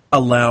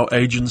allow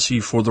agency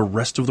for the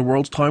rest of the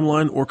world's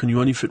timeline, or can you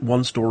only fit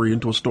one story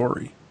into a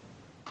story?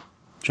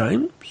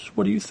 James,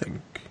 what do you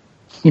think?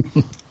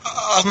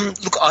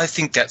 Look, I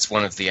think that's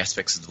one of the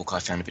aspects of the book I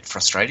found a bit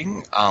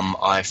frustrating.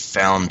 I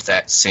found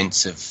that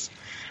sense of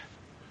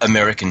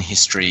American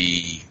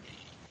history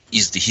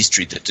is the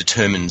history that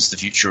determines the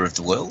future of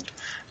the world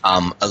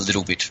a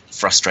little bit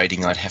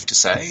frustrating, I'd have to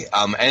say.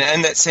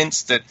 And that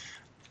sense that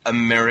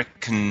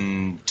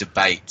American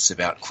debates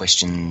about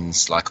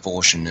questions like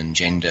abortion and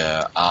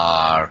gender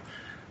are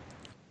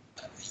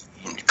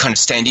kind of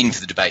stand in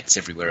for the debates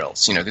everywhere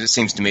else, you know, because it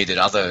seems to me that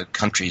other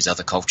countries,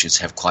 other cultures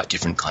have quite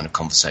different kind of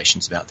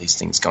conversations about these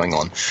things going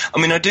on.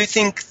 I mean, I do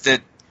think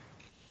that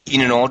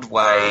in an odd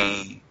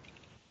way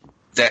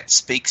that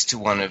speaks to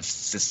one of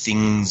the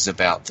things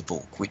about the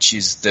book, which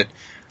is that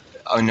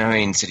I know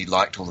Ian said he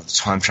liked all of the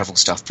time travel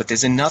stuff, but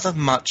there's another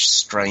much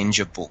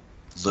stranger book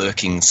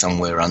lurking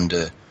somewhere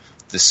under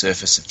the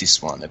surface of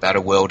this one about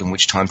a world in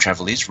which time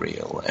travel is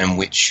real and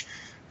which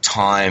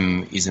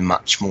time is a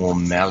much more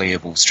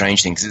malleable,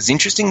 strange thing. Because it's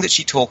interesting that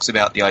she talks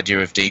about the idea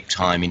of deep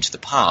time into the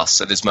past.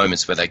 So there's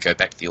moments where they go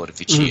back to the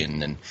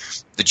Ordovician and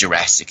the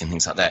Jurassic and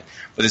things like that.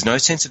 But there's no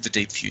sense of the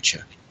deep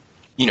future.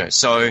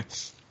 So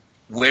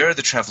where are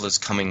the travellers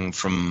coming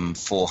from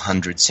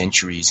 400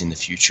 centuries in the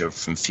future,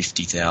 from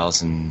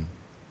 50,000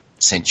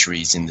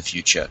 centuries in the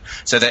future?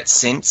 So that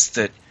sense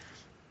that,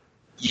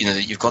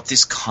 that you've got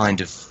this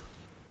kind of,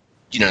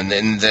 and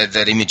then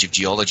that image of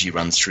geology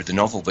runs through the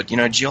novel. But,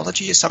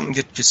 geology is something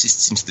that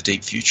persists into the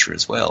deep future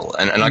as well.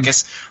 And I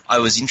guess I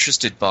was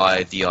interested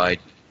by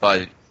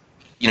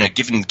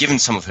given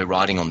some of her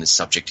writing on this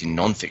subject in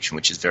nonfiction,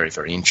 which is very,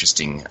 very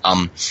interesting,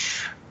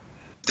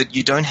 that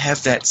you don't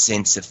have that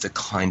sense of the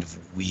kind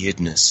of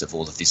weirdness of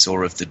all of this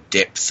or of the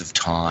depth of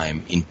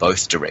time in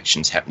both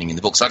directions happening in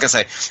the book. So like I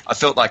say, I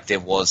felt like there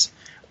was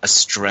a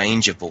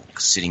stranger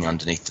book sitting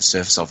underneath the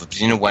surface of it, but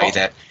in a way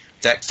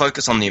that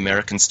focus on the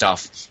American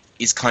stuff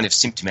is kind of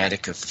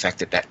symptomatic of the fact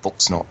that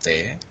book's not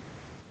there.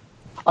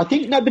 I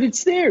think, no, but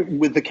it's there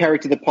with the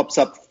character that pops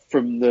up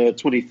from the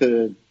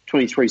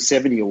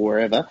 2370 or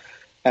wherever.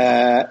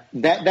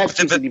 That's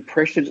just an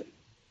impression,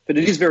 but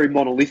it is very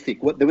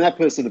monolithic. When that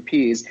person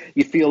appears,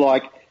 you feel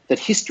like that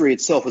history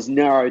itself is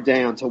narrowed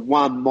down to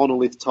one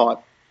monolith type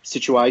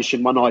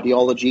situation, one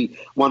ideology,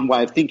 one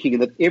way of thinking,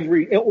 and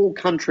that all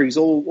countries,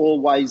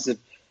 all ways of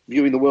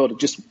viewing the world are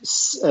just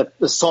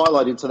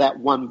siloed into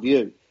that one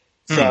view.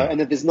 So, and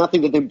that there's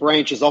nothing that then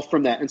branches off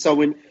from that. And so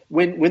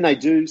when they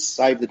do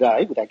save the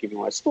day, without giving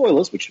away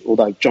spoilers, which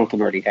although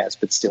Jonathan already has,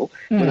 but still,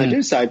 when they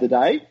do save the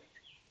day,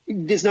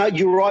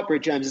 you're right,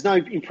 Brett James, there's no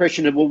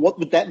impression of, well, what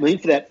would that mean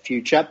for that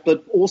future?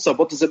 But also,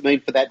 what does it mean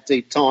for that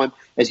deep time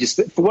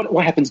for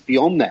what happens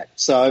beyond that?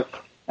 So,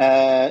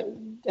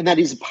 and that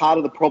is a part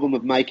of the problem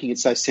of making it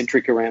so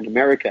centric around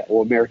America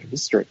or American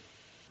history.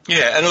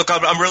 Yeah, and look,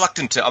 I'm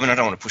reluctant to. I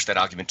don't want to push that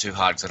argument too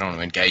hard because I don't want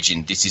to engage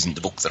in this isn't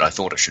the book that I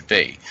thought it should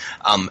be,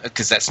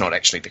 because that's not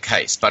actually the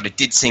case. But it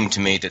did seem to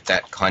me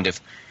that kind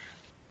of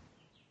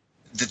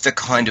the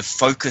kind of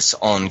focus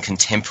on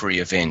contemporary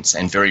events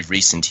and very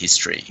recent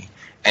history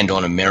and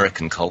on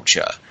American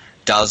culture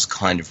does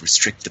kind of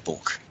restrict the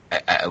book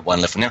at one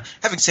level. Now,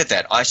 having said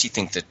that, I actually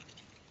think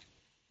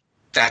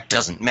that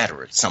doesn't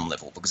matter at some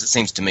level, because it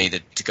seems to me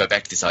that to go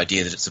back to this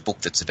idea that it's a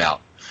book that's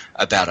about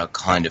a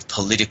kind of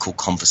political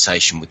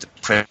conversation with the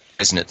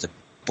president, the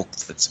book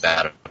that's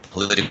about a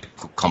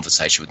political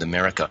conversation with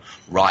America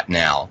right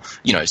now,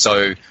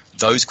 so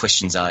those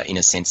questions are in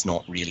a sense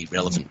not really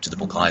relevant to the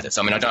book either.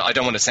 So I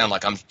don't want to sound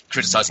like I'm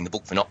criticising the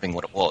book for not being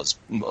what it was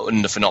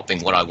and for not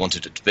being what I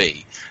wanted it to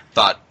be,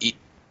 but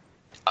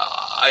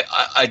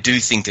I do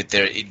think that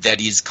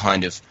that is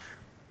kind of,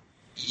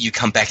 you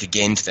come back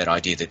again to that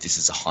idea that this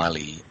is a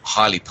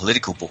highly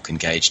political book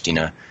engaged in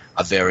a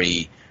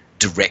very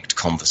direct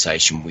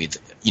conversation with,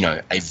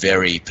 a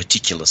very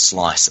particular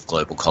slice of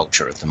global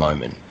culture at the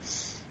moment.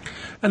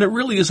 And it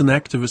really is an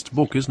activist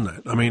book, isn't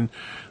it? I mean,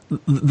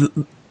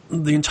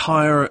 the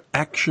entire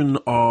action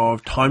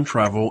of time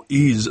travel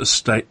is a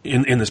state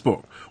in this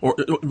book, or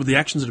the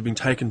actions that have been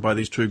taken by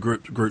these two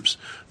groups,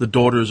 the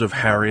Daughters of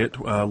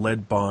Harriet,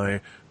 led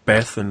by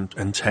Beth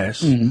and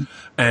Tess,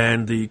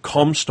 and the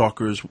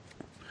Comstockers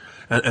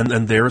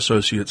and their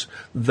associates.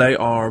 They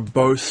are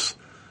both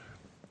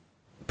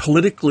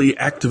politically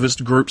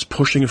activist groups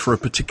pushing for a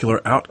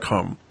particular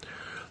outcome.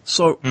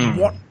 So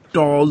what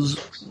does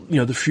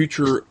the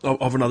future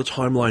of another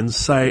timeline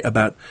say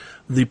about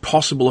the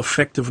possible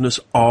effectiveness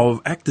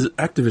of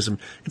activism?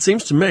 It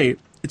seems to me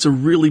it's a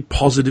really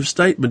positive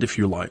statement, if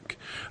you like,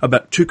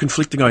 about two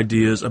conflicting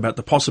ideas, about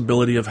the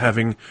possibility of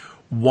having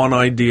one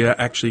idea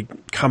actually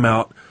come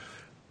out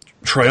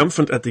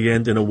triumphant at the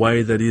end in a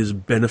way that is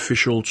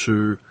beneficial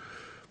to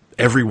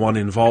everyone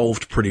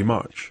involved, pretty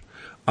much.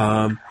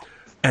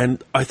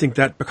 And I think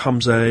that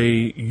becomes a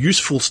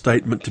useful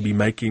statement to be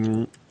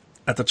making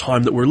at the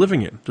time that we're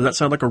living in. Does that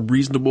sound like a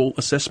reasonable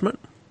assessment?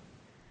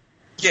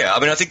 Yeah,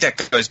 I think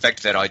that goes back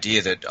to that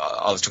idea that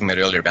I was talking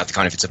about earlier about the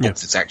kind of, it's a book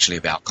that's actually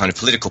about kind of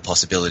political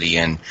possibility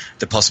and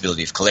the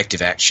possibility of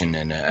collective action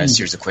and a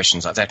series of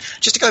questions like that.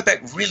 Just to go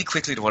back really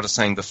quickly to what I was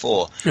saying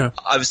before,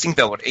 I was thinking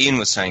about what Ian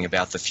was saying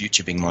about the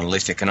future being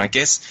monolithic, and I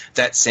guess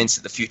that sense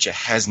that the future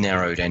has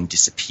narrowed and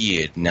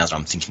disappeared, now that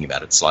I'm thinking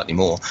about it slightly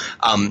more,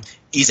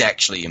 is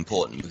actually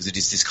important, because it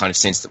is this kind of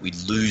sense that we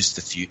lose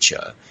the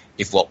future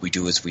if what we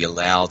do is we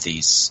allow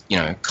these,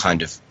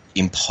 kind of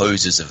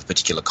imposers of a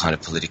particular kind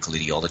of political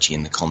ideology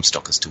in the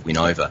Comstockers to win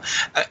over.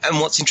 And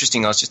what's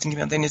interesting, I was just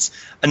thinking about then, is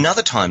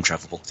another time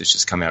travel book that's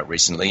just come out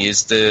recently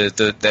is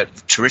that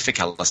terrific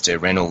Alastair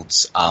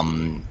Reynolds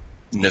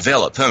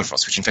novella,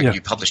 Permafrost, which in fact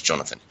you published,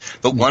 Jonathan.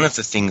 But one of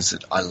the things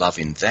that I love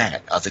in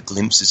that are the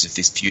glimpses of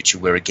this future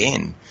where,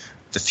 again,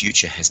 the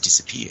future has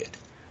disappeared.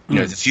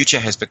 The future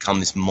has become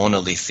this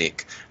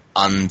monolithic,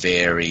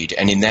 unvaried,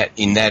 and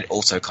in that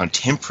also kind of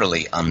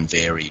temporally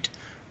unvaried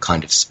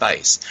kind of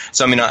space.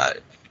 So,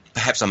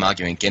 perhaps I'm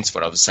arguing against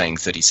what I was saying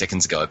 30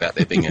 seconds ago about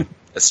there being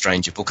a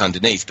stranger book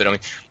underneath, but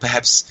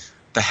perhaps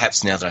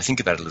perhaps now that I think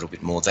about it a little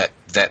bit more,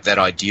 that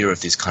idea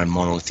of this kind of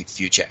monolithic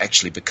future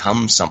actually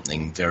becomes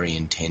something very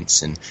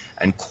intense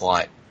and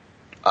quite,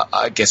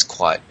 I guess,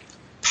 quite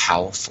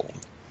powerful.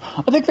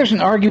 I think there's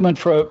an argument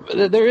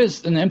there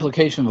is an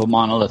implication of a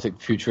monolithic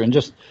future, and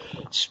just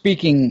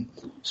speaking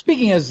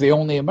as the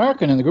only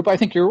American in the group, I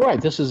think you're right.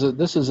 This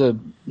is a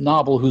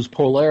novel whose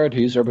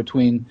polarities are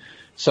between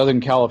Southern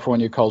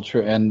California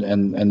culture and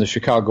the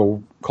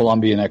Chicago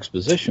Columbian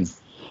Exposition.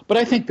 But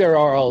I think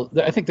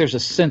there's a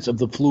sense of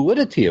the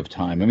fluidity of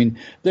time. I mean,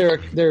 there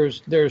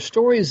are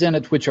stories in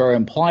it which are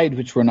implied,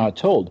 which were not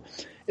told.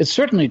 It's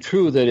certainly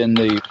true that in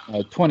the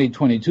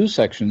 2022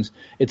 sections,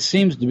 it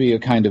seems to be a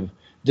kind of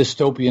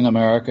dystopian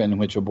America in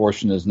which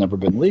abortion has never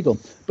been legal.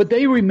 But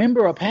they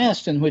remember a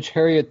past in which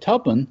Harriet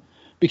Tubman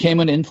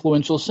became an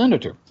influential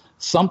senator.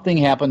 Something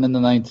happened in the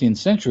 19th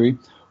century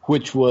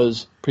which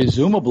was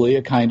presumably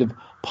a kind of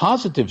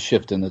positive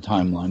shift in the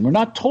timeline. We're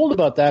not told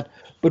about that,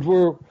 but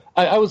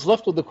I was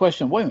left with the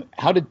question, wait a minute,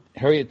 how did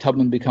Harriet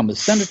Tubman become a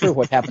senator?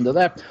 What happened to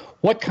that?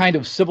 What kind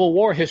of Civil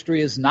War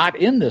history is not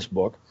in this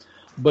book,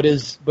 but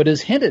is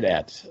hinted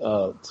at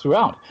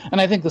throughout?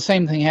 And I think the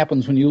same thing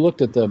happens when you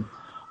looked at the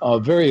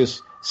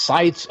various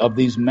sites of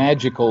these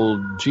magical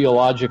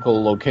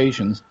geological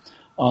locations.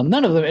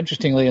 None of them,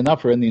 interestingly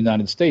enough, are in the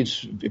United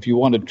States. If you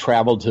want to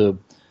travel to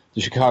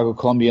the Chicago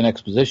Columbian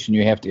Exposition,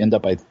 you have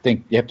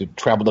to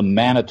travel to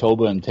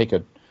Manitoba and take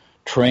a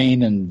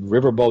train and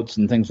riverboats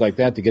and things like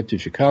that to get to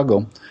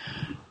Chicago.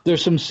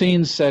 There's some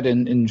scenes set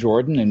in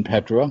Jordan, in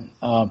Petra.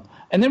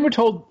 And then we're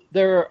told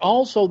there are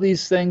also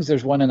these things.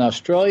 There's one in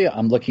Australia.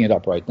 I'm looking it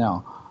up right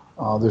now.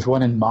 There's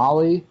one in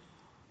Mali.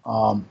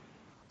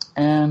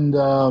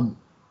 And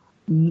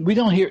we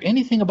don't hear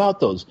anything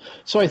about those.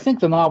 So I think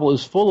the novel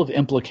is full of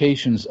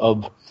implications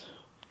of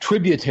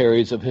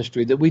tributaries of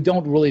history that we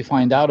don't really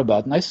find out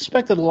about. And I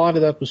suspect that a lot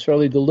of that was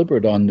fairly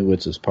deliberate on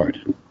Newitz's part.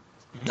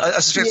 I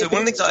suspect so.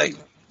 One of the things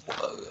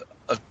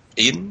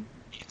Ian?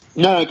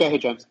 No, go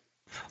ahead, James.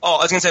 Oh,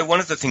 I was going to say, one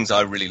of the things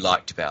I really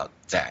liked about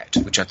that,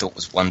 which I thought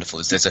was wonderful,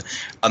 is there's a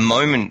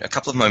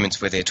couple of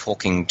moments where they're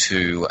talking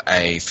to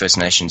a First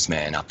Nations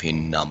man up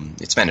in,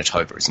 it's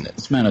Manitoba, isn't it?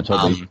 It's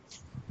Manitoba.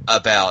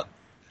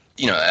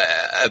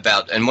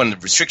 And one of the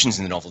restrictions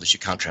in the novel is you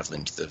can't travel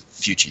into the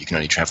future. You can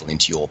only travel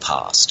into your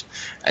past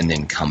and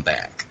then come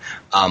back.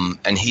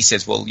 And he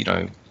says, well,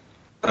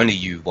 only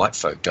you white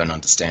folk don't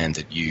understand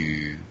that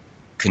you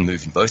can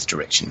move in both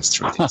directions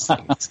through these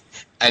things.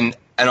 And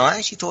I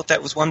actually thought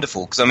that was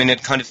wonderful because,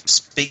 it kind of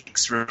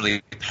speaks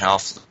really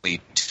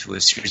powerfully to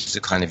a series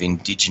of kind of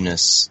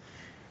indigenous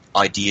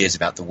ideas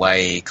about the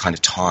way kind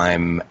of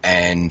time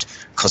and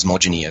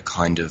cosmogony are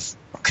kind of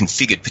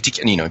configured,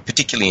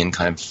 particularly in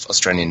kind of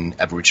Australian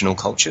Aboriginal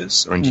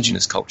cultures or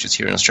indigenous cultures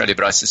here in Australia,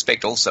 but I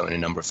suspect also in a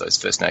number of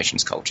those First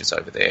Nations cultures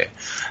over there.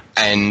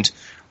 And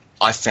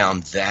I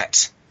found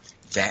that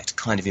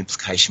kind of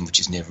implication, which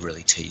is never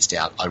really teased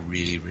out, I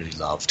really, really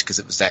loved, because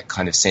it was that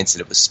kind of sense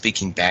that it was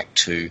speaking back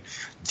to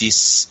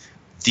this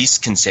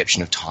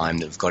conception of time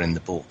that we've got in the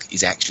book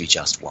is actually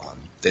just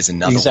one. There's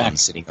another one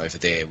sitting over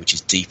there which is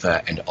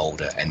deeper and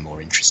older and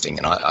more interesting.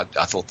 And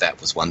I thought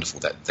that was wonderful,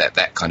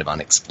 that kind of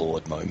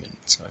unexplored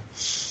moment. So,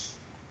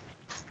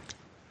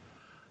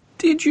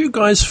 did you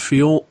guys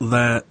feel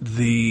that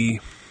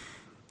the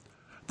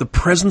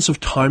presence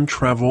of time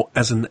travel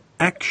as an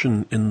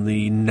action in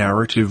the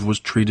narrative was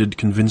treated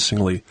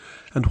convincingly?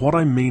 And what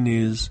I mean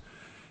is,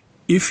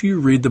 if you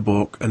read the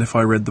book, and if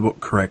I read the book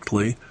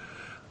correctly,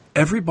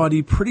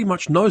 everybody pretty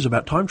much knows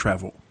about time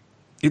travel.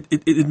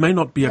 It may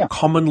not be a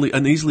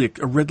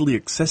readily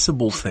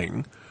accessible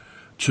thing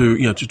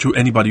to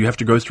anybody. You have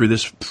to go through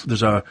this.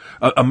 There's a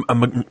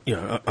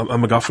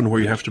MacGuffin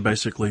where you have to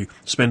basically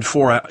spend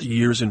 4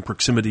 years in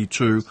proximity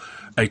to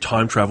a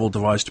time travel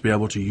device to be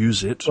able to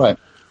use it. Right.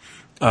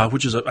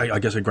 Which is, I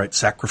guess, a great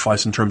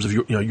sacrifice in terms of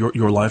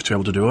your life to be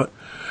able to do it.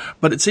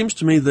 But it seems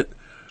to me that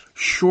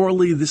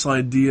surely this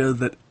idea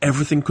that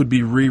everything could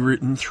be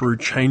rewritten through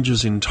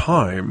changes in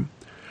time,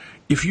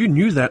 if you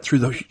knew that through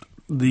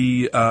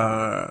the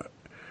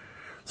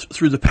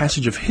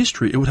passage of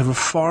history, it would have a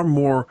far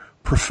more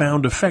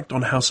profound effect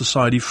on how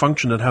society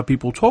functioned and how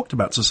people talked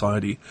about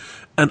society.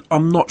 And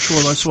I'm not sure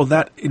I saw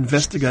that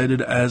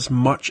investigated as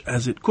much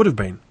as it could have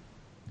been.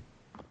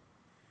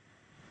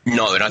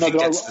 No, and I think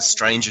that's the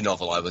Stranger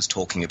novel I was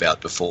talking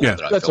about before. Yeah,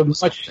 that I felt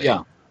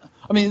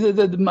I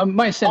mean,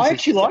 my sense. I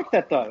actually like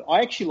that, though.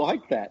 I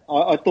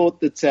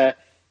thought that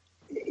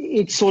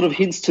it sort of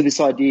hints to this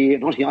idea.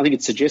 I think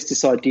it suggests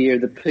this idea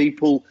that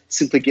people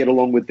simply get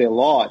along with their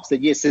lives.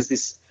 That yes, there's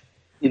this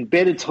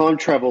embedded time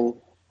travel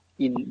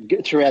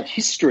throughout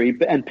history,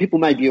 and people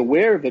may be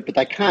aware of it, but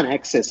they can't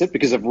access it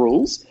because of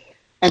rules.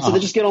 And so they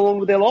just get along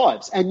with their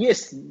lives. And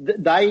yes,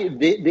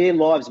 their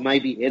lives may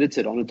be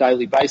edited on a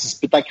daily basis,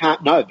 but they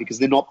can't know because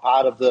they're not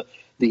part of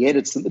the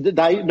edits.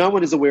 No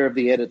one is aware of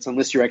the edits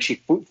unless you're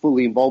actually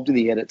fully involved in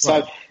the edits.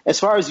 Right. So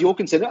as far as you're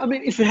concerned,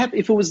 if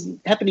it was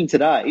happening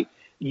today,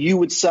 you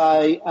would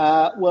say,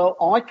 well,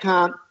 I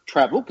can't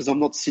travel because I'm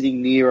not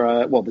sitting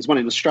near there's one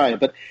in Australia,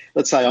 but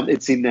let's say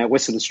it's in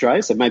Western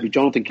Australia, so maybe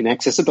Jonathan can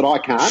access it, but I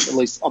can't. At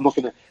least I'm not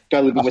going to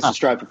go live in Western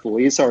Australia for 4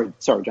 years. Sorry,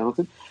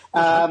 Jonathan.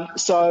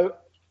 So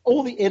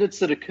all the edits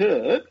that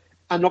occur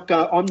I'm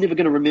never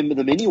going to remember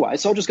them anyway,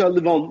 so I'll just go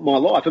live on my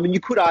life. I mean, you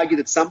could argue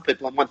that some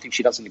people, and one thing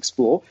she doesn't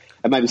explore,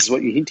 and maybe this is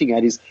what you're hinting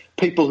at, is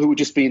people who would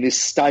just be in this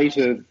state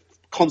of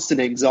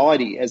constant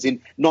anxiety, as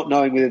in not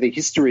knowing whether their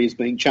history is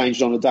being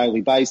changed on a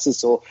daily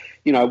basis, or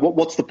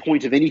what's the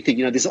point of anything?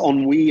 This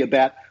ennui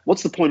about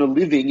what's the point of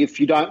living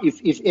if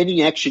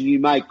any action you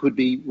make could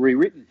be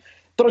rewritten.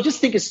 But I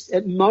just think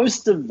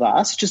most of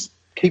us just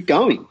keep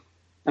going,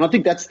 and I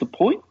think that's the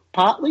point.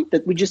 Partly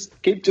that we just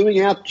keep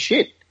doing our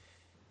shit.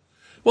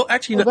 Well,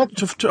 actually,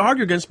 to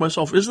argue against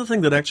myself is the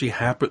thing that actually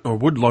happened, or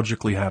would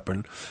logically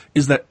happen,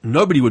 is that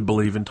nobody would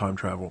believe in time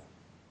travel.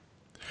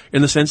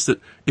 In the sense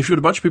that if you had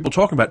a bunch of people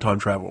talking about time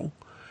travel,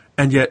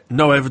 and yet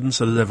no evidence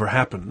that it ever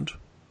happened,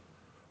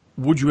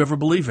 would you ever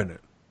believe in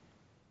it?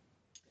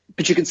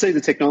 But you can see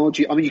the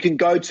technology. I mean, you can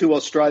go to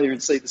Australia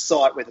and see the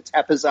site where the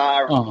tappers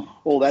are and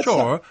all that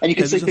stuff. And you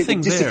can see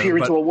people disappear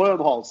into a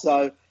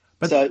wormhole.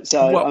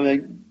 I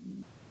mean...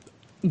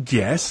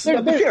 Yes. Fair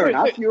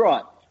enough, you're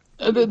right.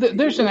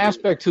 There's an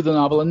aspect to the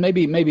novel, and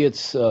maybe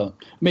it's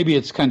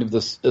kind of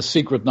a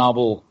secret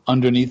novel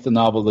underneath the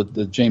novel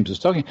that James is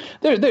talking.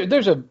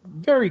 There's a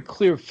very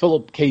clear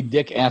Philip K.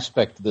 Dick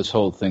aspect to this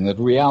whole thing, that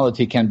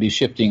reality can be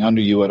shifting under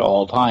you at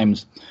all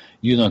times.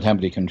 You don't have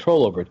any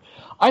control over it.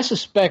 I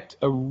suspect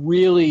a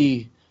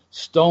really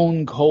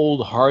stone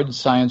cold hard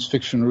science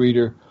fiction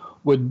reader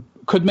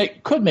could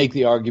make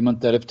the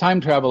argument that if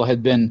time travel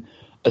had been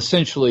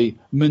essentially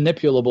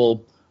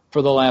manipulable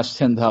for the last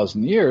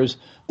 10,000 years,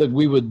 that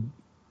we would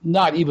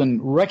not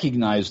even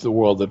recognize the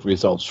world that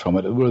results from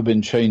it. It would have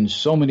been changed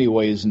so many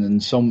ways and in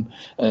so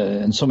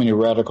many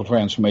radical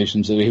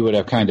transformations that we would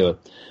have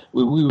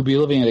we would be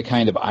living in a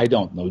kind of, I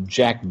don't know,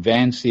 Jack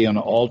Vancian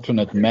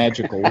alternate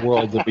magical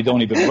world that we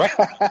don't even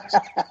recognize.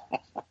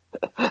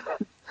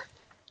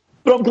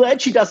 But I'm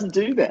glad she doesn't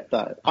do that,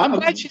 though. I'm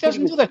glad she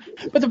doesn't do that.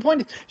 But the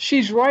point is,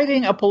 she's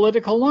writing a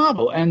political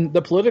novel, and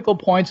the political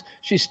points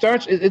she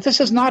starts. This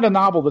is not a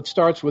novel that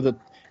starts with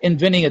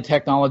inventing a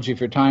technology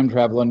for time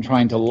travel and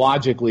trying to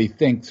logically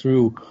think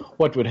through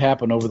what would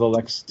happen over the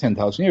next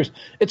 10,000 years.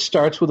 It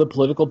starts with a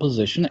political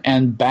position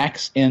and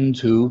backs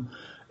into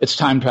its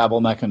time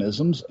travel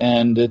mechanisms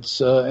and its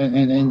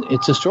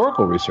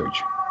historical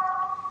research.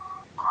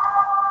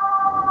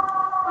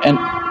 And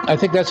I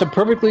think that's a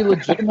perfectly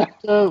legitimate.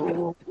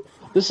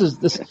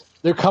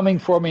 They're coming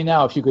for me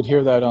now. If you could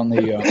hear that on the.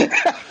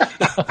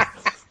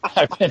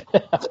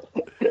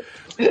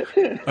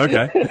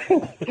 Okay.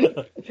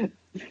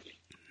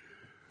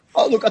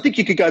 Oh, look, I think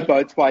you could go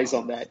both ways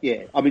on that.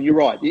 Yeah, I mean, you're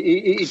right.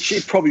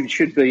 It probably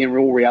should be in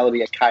real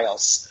reality a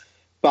chaos,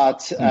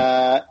 but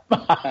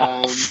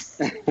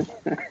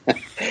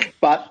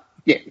but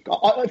yeah,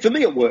 for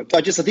me it worked. I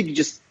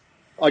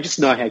just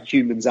know how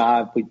humans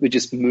are. We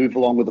just move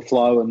along with the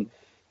flow, and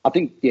I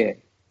think I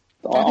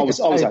was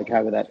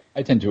okay with that.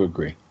 I tend to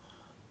agree.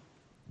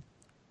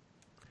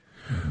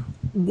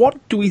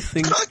 What do we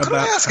think about? Could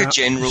I ask a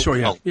general?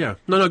 Sorry, yeah.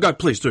 No, go.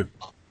 Please do.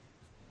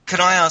 Can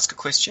I ask a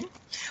question?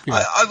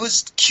 Yeah. I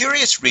was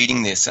curious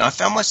reading this, and I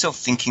found myself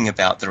thinking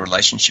about the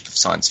relationship of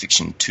science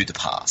fiction to the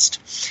past.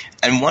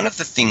 And one of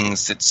the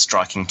things that's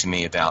striking to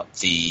me about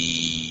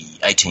the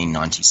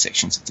 1890s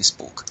sections of this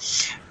book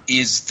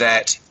is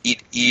that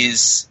it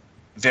is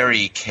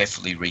very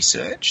carefully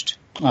researched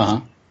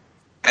and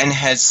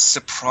has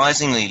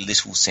surprisingly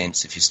little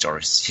sense of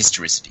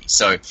historicity.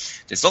 So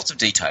there's lots of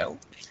detail,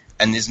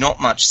 and there's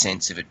not much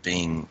sense of it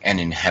being an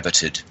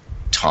inhabited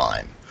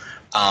time.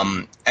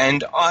 And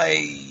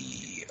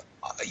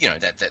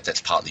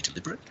that's partly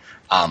deliberate.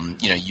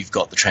 You've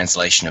got the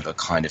translation of a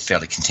kind of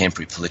fairly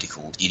contemporary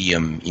political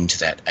idiom into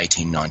that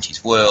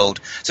 1890s world.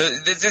 So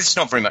there's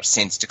not very much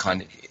sense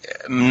to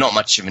not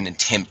much of an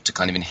attempt to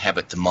kind of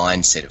inhabit the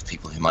mindset of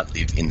people who might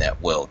live in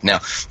that world.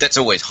 Now, that's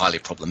always highly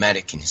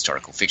problematic in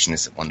historical fiction.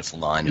 There's that wonderful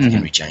line of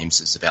Henry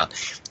James's about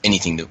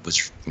anything that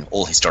was,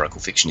 all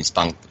historical fiction is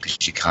bunk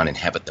because you can't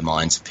inhabit the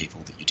minds of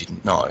people that you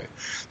didn't know.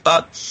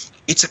 But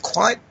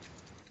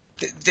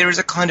there is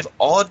a kind of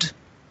odd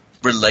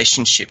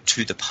relationship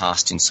to the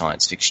past in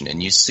science fiction,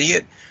 and you see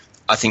it,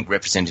 I think,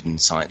 represented in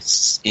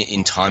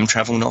time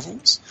travel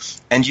novels,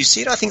 and you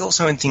see it, I think,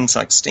 also in things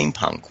like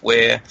steampunk,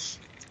 where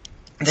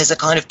there's a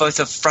kind of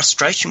both a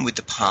frustration with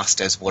the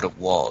past as what it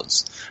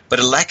was, but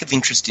a lack of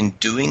interest in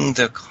doing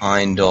the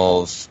kind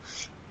of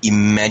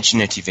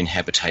imaginative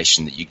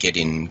inhabitation that you get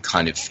in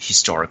kind of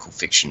historical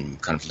fiction,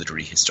 kind of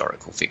literary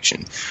historical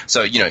fiction.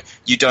 So, you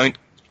don't.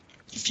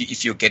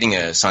 If you're getting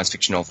a science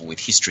fiction novel with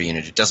history in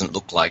it, it doesn't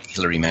look like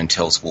Hilary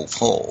Mantel's Wolf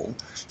Hall.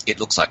 It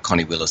looks like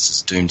Connie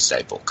Willis's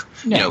Doomsday Book,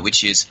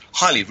 which is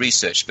highly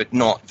researched but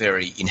not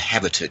very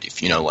inhabited,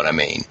 if you know what I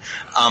mean.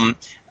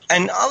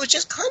 And I was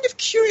just kind of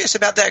curious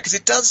about that because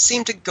it does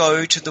seem to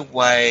go to the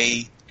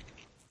way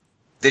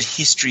that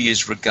history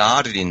is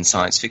regarded in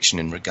science fiction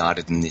and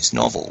regarded in this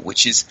novel,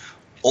 which is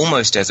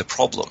almost as a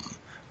problem.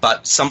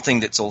 but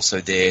something that's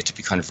also there to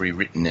be kind of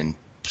rewritten and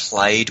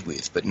played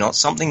with, but not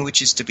something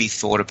which is to be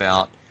thought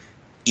about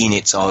in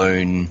its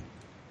own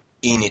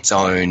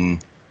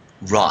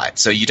right.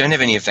 So you don't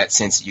have any of that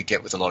sense that you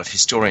get with a lot of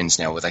historians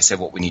now, where they say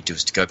what we need to do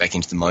is to go back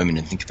into the moment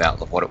and think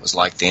about what it was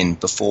like then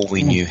before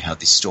we knew how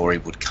this story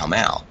would come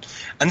out.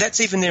 And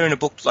that's even there in a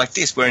book like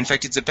this, where in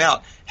fact it's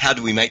about how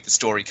do we make the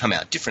story come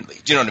out differently.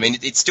 Do you know what I mean?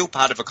 It's still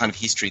part of a kind of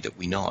history that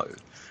we know.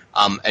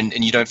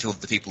 And you don't feel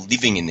that the people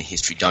living in the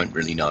history don't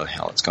really know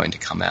how it's going to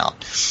come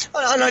out.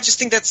 And I just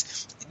think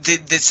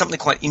there's something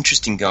quite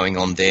interesting going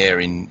on there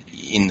in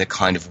the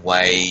kind of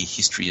way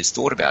history is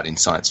thought about in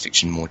science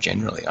fiction more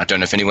generally. I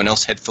don't know if anyone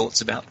else had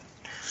thoughts about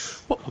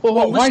it.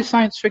 Well, why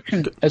science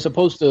fiction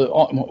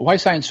why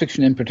science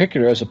fiction in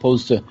particular as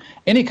opposed to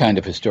any kind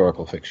of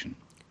historical fiction?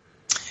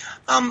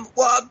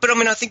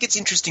 I think it's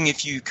interesting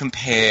if you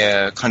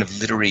compare kind of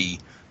literary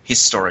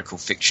historical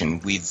fiction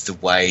with the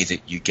way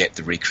that you get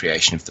the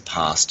recreation of the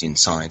past in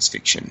science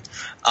fiction,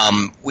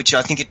 which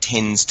I think it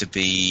tends to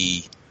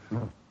be.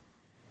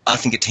 I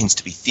think it tends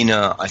to be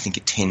thinner. I think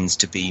it tends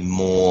to be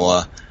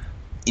more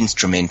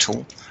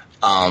instrumental,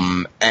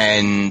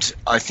 and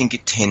I think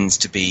it tends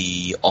to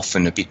be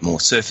often a bit more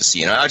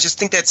surfacey. And I just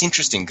think that's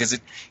interesting because,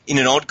 in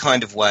an odd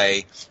kind of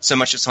way, so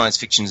much of science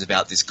fiction is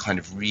about this kind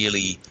of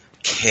really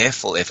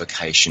careful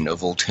evocation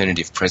of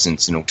alternative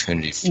presents and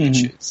alternative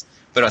futures.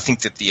 But I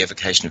think that the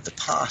evocation of the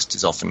past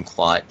is often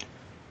quite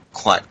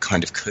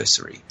kind of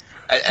cursory.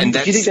 And do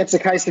you think that's the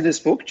case in this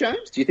book,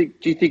 James? Do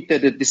you think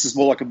that this is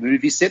more like a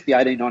movie set? The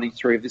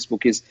 1893 of this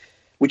book is,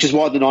 which is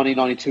why the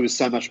 1992 is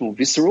so much more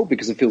visceral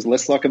because it feels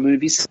less like a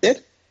movie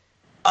set.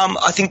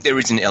 I think there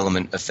is an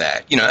element of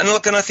that, and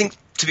I think,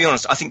 to be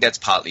honest, I think that's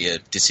partly a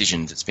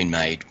decision that's been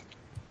made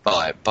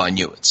by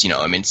Newitz.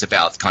 It's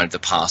about kind of the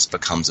past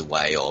becomes a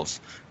way of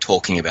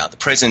talking about the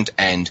present,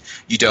 and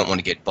you don't want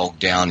to get bogged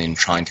down in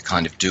trying to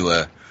kind of do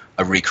a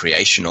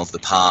recreation of the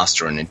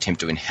past or an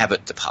attempt to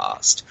inhabit the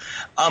past.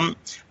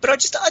 But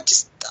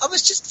I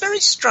was just very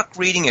struck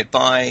reading it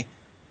by,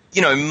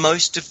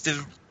 most of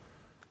the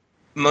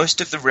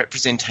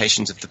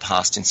representations of the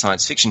past in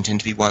science fiction tend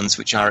to be ones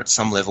which are at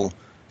some level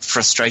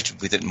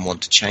frustrated with it and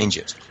want to change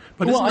it.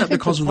 But isn't that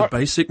because of the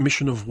basic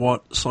mission of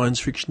what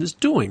science fiction is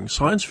doing?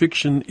 Science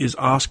fiction is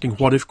asking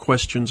what-if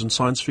questions, and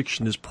science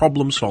fiction is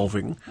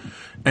problem-solving.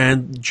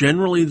 And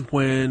generally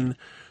when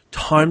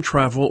time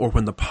travel or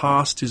when the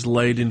past is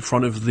laid in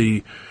front of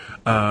the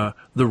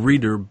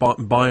reader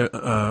by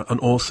an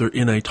author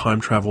in a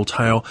time travel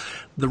tale,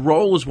 the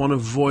role is one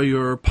of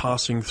voyeur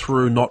passing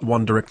through, not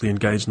one directly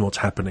engaged in what's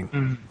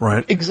happening,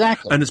 right?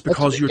 Exactly. And it's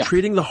because you're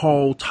treating the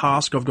whole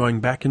task of going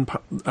back to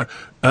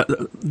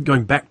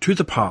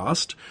the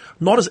past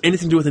not as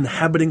anything to do with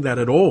inhabiting that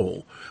at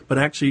all, but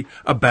actually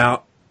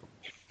about,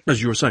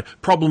 as you were saying,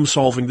 problem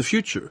solving the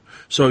future.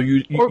 So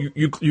you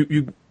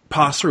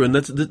pass through, and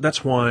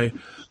that's why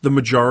the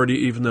majority,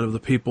 even of the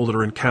people that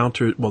are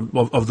encountered,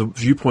 of the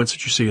viewpoints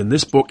that you see in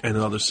this book and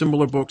in other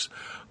similar books,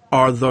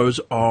 are those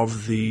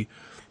of the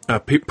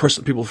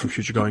people from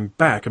future going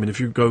back. I mean, if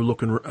you go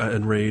look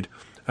and read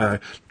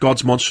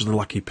God's Monsters and the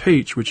Lucky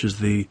Peach, which is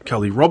the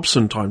Kelly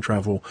Robson time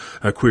travel,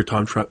 queer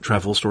time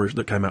travel story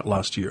that came out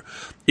last year,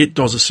 it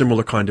does a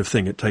similar kind of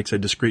thing. It takes a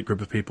discrete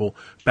group of people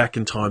back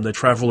in time. They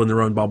travel in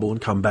their own bubble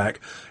and come back,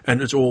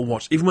 and it's all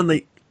watched. Even when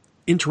they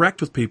interact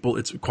with people,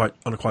 it's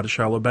on quite a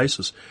shallow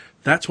basis.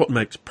 That's what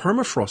makes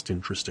permafrost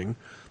interesting.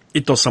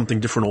 It does something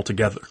different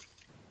altogether.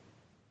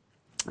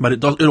 But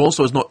it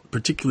also is not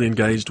particularly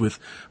engaged with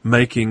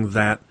making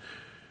that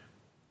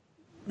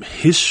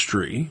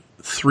history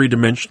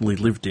three-dimensionally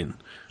lived in,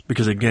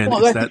 because again,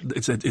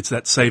 it's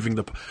that saving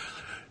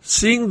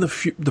seeing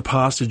the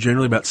past is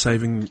generally about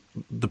saving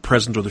the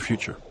present or the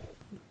future.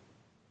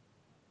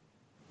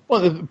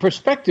 Well, the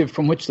perspective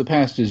from which the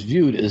past is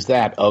viewed is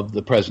that of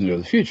the present or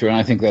the future, and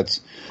I think I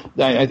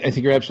think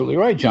you're absolutely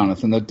right,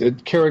 Jonathan.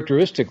 That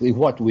characteristically,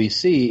 what we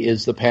see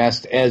is the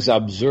past as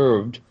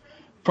observed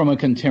from a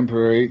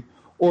contemporary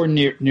or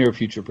near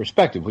future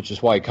perspective, which is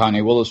why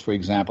Connie Willis, for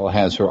example,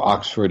 has her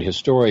Oxford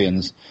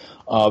historians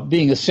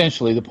being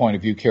essentially the point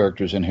of view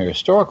characters in her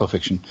historical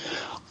fiction.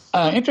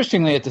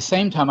 Interestingly, at the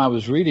same time I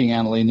was reading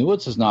Annalee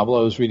Newitz's novel,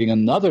 I was reading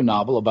another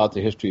novel about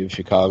the history of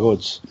Chicago.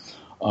 It's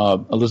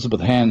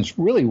Elizabeth Hand's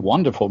really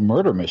wonderful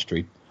murder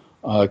mystery,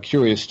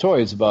 Curious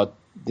Toys, about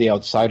the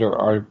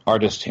outsider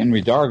artist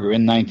Henry Darger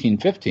in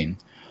 1915.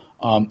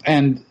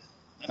 And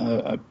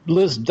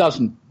Liz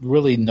doesn't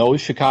really know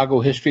Chicago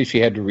history. She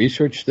had to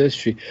research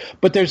this.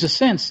 But there's a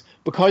sense,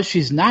 because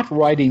she's not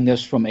writing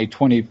this from a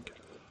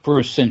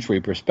 21st century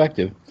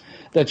perspective,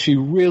 that she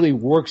really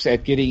works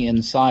at getting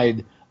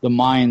inside the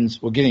mind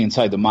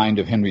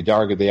of Henry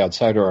Darger, the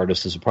outsider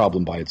artist, is a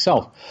problem by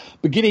itself.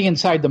 But getting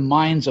inside the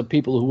minds of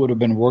people who would have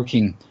been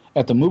working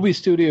at the movie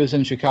studios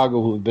in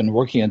Chicago, who have been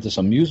working at this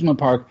amusement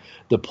park,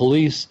 the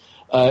police,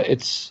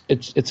 it's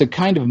a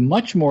kind of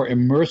much more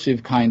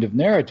immersive kind of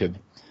narrative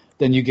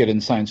than you get in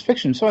science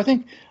fiction. So I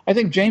think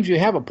James, you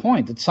have a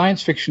point that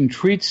science fiction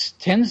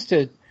tends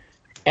to,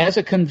 as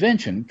a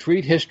convention,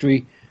 treat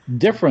history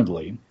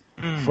differently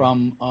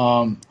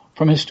from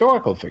from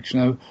historical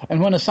fiction.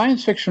 And when a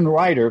science fiction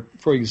writer,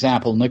 for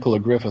example, Nicola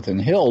Griffith in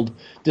Hild,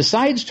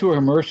 decides to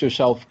immerse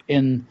herself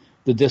in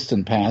the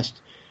distant past,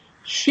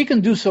 she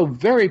can do so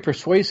very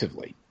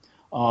persuasively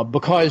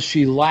because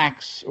she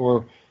lacks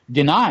or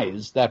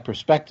denies that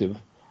perspective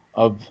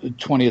of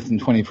 20th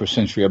and 21st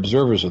century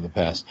observers of the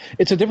past.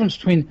 It's a difference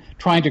between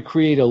trying to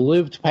create a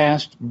lived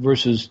past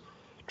versus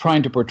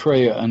trying to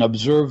portray an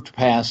observed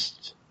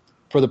past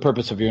for the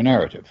purpose of your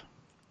narrative.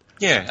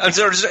 Yeah,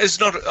 it's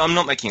not. I'm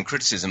not making a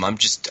criticism. I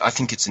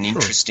think it's an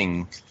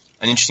interesting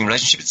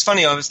relationship. It's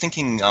funny. I was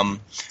thinking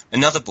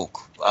another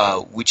book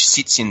which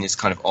sits in this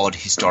kind of odd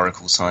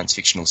historical science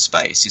fictional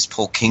space is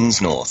Paul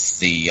Kingsnorth,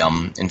 the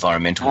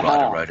environmental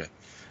writer, wrote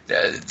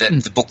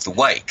the book The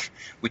Wake,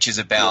 which is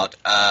about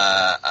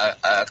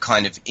a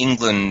kind of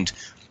England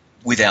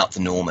without the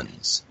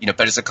Normans,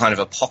 but it's a kind of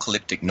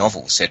apocalyptic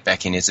novel set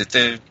back in, is it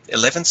the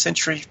 11th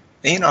century?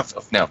 Ian, I'm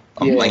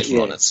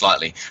blanking on it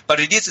slightly, but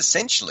it is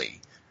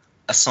essentially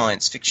a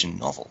science fiction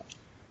novel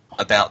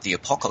about the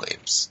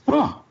apocalypse,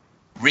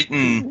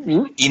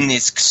 written in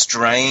this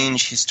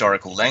strange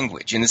historical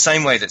language, in the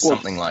same way that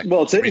something like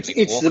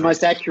it's the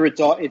most accurate.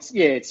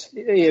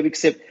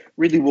 Except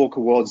Ridley Walker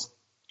was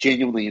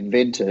genuinely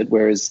invented,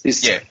 whereas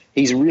this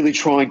he's really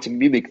trying to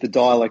mimic the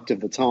dialect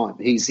of the time.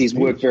 He's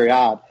worked very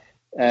hard.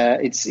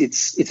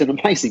 It's an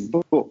amazing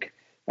book.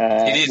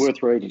 It is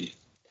worth reading.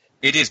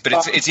 It is, but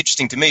it's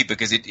interesting to me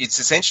because it's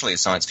essentially a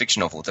science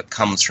fiction novel that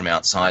comes from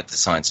outside the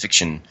science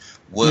fiction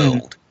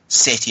world,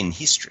 set in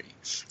history,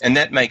 and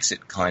that makes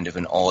it kind of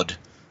an odd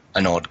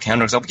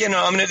counterexample.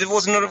 It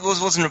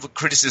wasn't a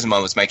criticism I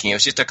was making. It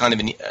was just a kind of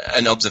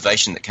an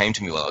observation that came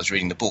to me while I was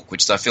reading the book,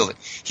 which is I feel that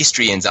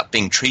history ends up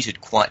being treated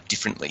quite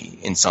differently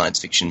in science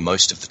fiction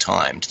most of the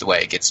time to the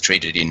way it gets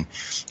treated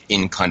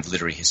in kind of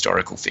literary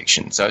historical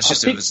fiction. So it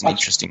was an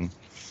interesting.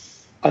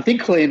 I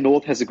think Claire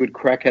North has a good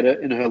crack at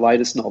it in her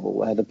latest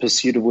novel, The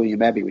Pursuit of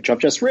William Abbey, which I've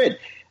just read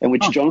and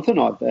which Jonathan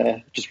I've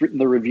just written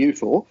the review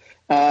for.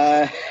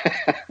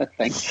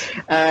 Thanks.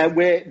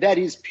 Where that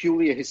is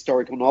purely a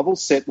historical novel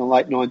set in the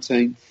late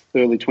 19th,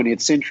 early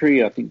 20th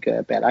century, I think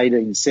about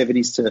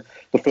 1870s to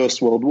the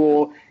First World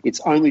War.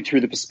 It's only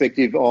through the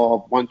perspective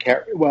of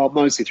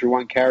mostly through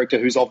one character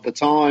who's of the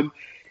time.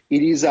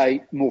 It is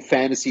a more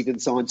fantasy than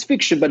science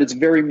fiction, but it's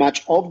very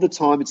much of the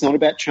time. It's not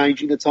about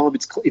changing the time.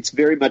 It's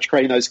very much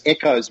creating those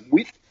echoes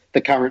with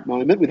the current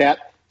moment without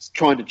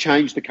trying to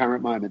change the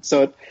current moment.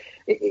 So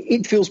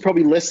it feels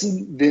probably less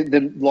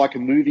than like a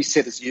movie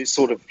set, as you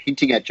sort of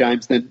hinting at,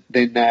 James, than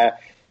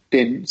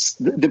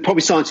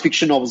probably science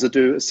fiction novels that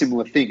do a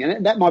similar thing.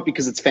 And that might be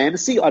because it's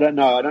fantasy. I don't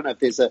know. I don't know if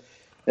there's a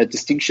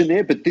distinction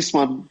there. But this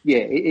one,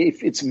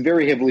 it's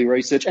very heavily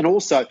researched. And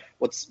also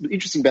what's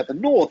interesting about the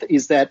North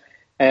is that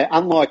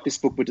unlike this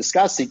book we're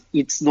discussing,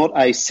 it's not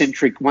a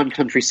one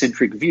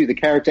country-centric view. The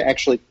character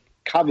actually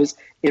covers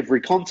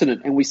every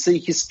continent, and we see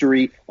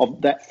history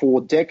of that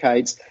 4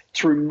 decades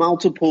through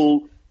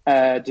multiple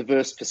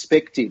diverse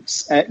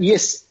perspectives.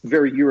 Yes,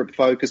 very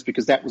Europe-focused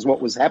because that was what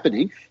was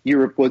happening.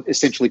 Europe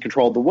essentially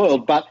controlled the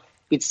world, but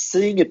it's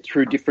seeing it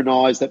through different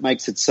eyes that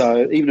makes it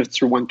so, even if it's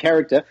through one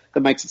character,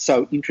 that makes it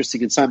so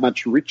interesting and so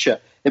much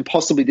richer than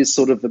possibly this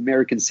sort of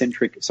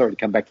American-centric, sorry to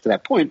come back to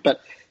that point,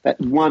 but that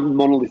one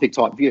monolithic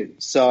type view.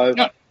 So,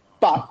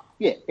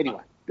 anyway.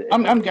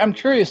 I'm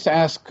curious to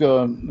ask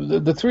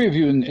the three of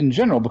you in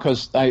general,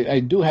 because I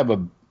do have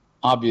a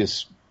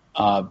obvious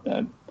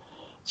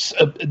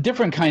a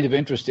different kind of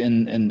interest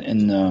in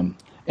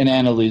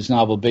Annalee's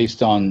novel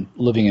based on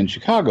living in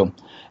Chicago.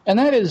 And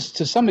that is,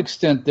 to some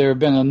extent, there have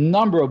been a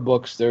number of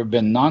books. There have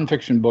been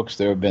nonfiction books.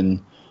 There have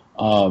been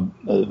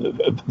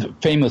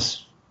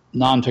famous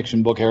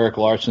nonfiction book, Eric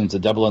Larson's The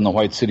Devil in the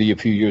White City a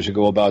few years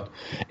ago, about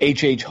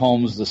H.H.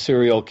 Holmes, the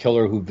serial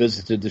killer who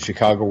visited the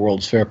Chicago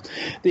World's Fair.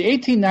 The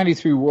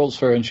 1893 World's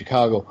Fair in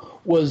Chicago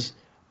was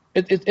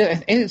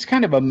it's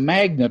kind of a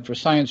magnet for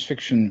science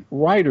fiction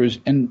writers,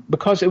 and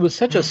because it was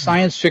such a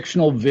science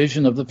fictional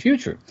vision of the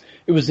future.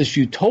 It was this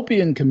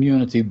utopian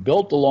community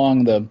built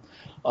along the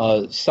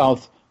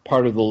south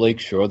part of the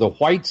lakeshore, the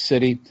White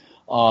City.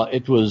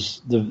 It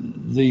was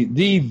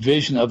the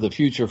vision of the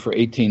future for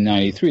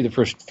 1893. The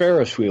first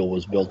Ferris wheel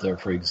was built there,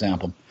 for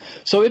example.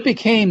 So it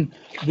became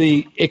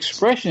the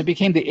expression, it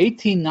became the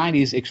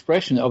 1890s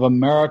expression of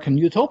American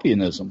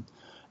utopianism.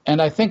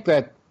 And I think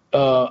that,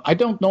 I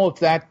don't know if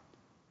that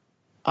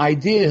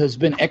idea has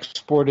been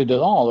exported at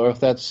all, or if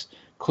that's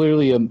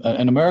clearly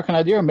an American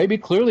idea, or maybe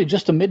clearly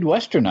just a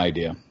Midwestern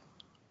idea.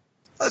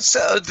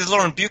 The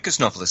Lauren Bucas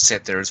novel is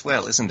set there as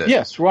well, isn't it?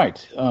 Yes,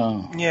 right.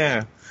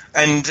 Yeah.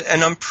 And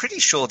I'm pretty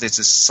sure there's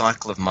a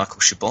cycle of Michael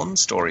Chabon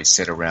stories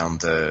set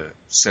around the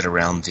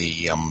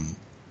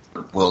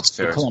World's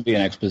Fair. The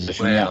Columbian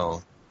Exposition.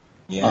 Well,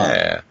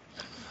 yeah.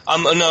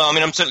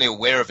 I'm certainly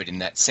aware of it in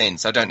that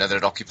sense. I don't know that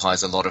it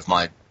occupies a lot of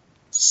my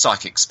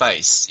psychic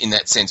space in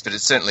that sense, but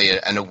it's certainly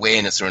an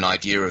awareness or an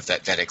idea of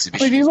that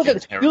exhibition. If you look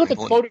at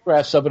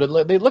photographs of it,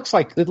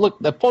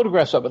 the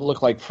photographs of it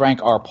look like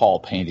Frank R. Paul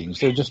paintings.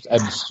 They're just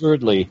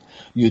absurdly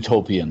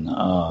utopian.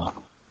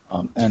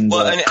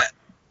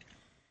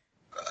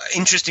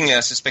 interestingly, I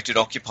suspect it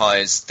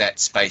occupies that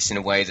space in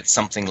a way that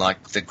something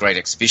like the Great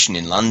Exhibition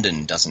in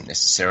London doesn't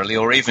necessarily,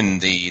 or even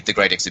the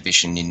Great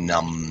Exhibition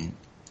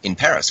in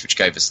Paris, which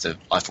gave us the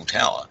Eiffel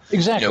Tower.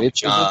 Exactly. You know,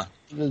 which are...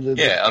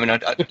 I mean, I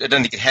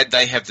don't think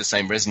they have the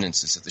same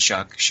resonances that the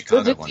Chicago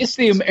one.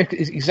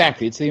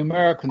 Exactly. It's the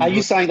American. Are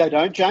you saying they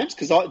don't, James?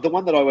 Because the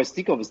one that I always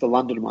think of is the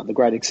London one, the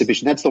Great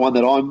Exhibition. That's the one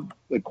that I'm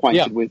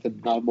acquainted with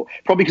and know more.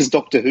 Probably because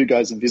Doctor Who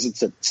goes and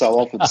visits it so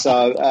often.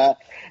 So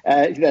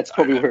that's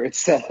probably where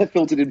it's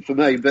filtered in for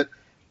me. But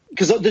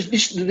because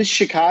this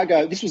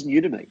Chicago, this was new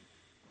to me.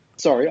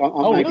 Sorry,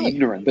 I'm maybe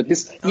ignorant, but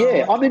this,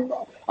 I mean,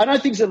 I know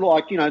things are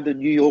like, the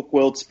New York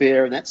World's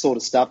Fair and that sort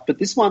of stuff, but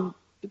this one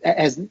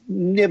has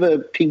never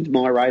pinged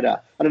my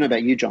radar. I don't know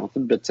about you,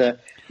 Jonathan, but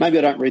maybe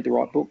I don't read the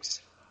right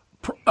books.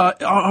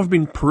 I've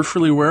been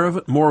peripherally aware of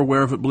it, more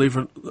aware, believe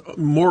it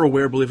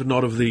or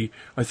not, of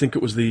I think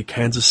it was the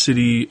Kansas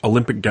City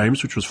Olympic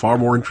Games, which was far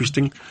more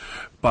interesting.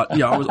 But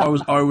yeah,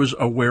 I was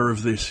aware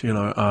of this.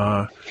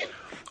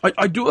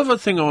 I do have a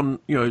thing on,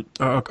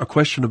 a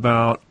question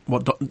about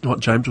what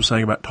James was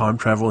saying about time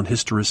travel and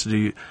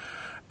historicity.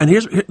 And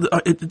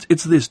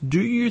it's this: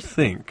 do you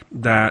think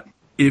that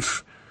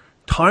if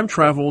time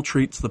travel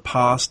treats the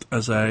past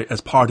as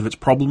part of its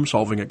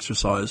problem-solving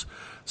exercise,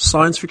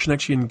 science fiction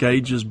actually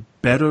engages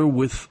better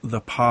with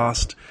the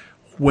past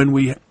when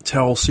we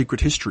tell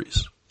secret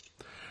histories?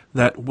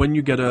 That when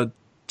you get a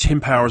Tim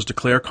Powers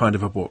Declare kind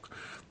of a book,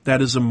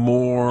 that is a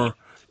more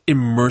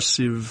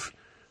immersive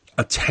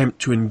attempt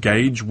to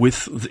engage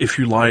with, if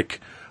you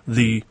like,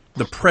 the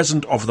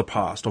present of the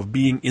past, of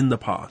being in the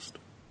past.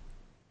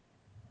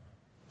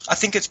 I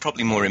think it's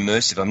probably more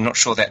immersive. I'm not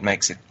sure that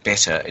makes it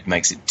better. It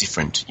makes it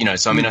different.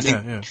 So I mean, I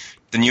think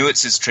the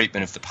Newitz's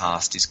treatment of the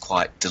past is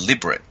quite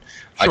deliberate.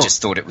 Sure. I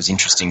just thought it was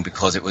interesting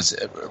because it was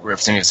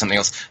representative of something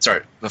else.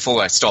 Sorry, before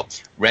I stop,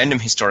 random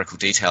historical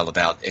detail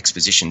about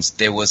expositions.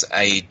 There was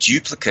a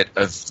duplicate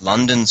of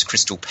London's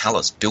Crystal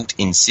Palace built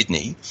in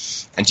Sydney,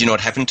 and do you know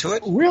what happened to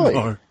it? Really?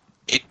 No.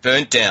 It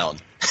burnt down.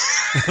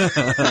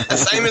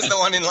 Same as the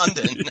one in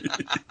London.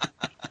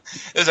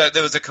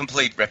 There was a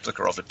complete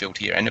replica of it built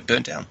here, and it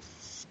burnt down.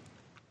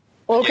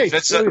 Okay,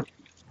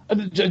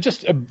 Yeah,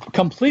 just a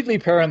completely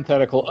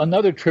parenthetical,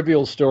 another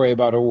trivial story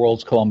about a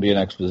World's Columbian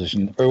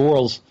Exposition, or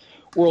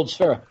World's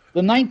Fair.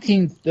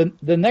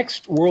 The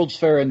next World's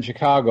Fair in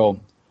Chicago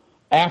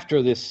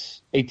after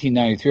this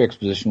 1893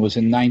 exposition was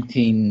in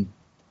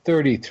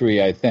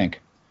 1933, I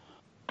think.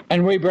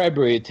 And Ray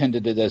Bradbury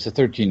attended it as a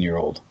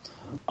 13-year-old.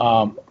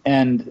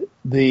 And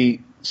the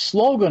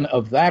slogan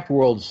of that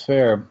World's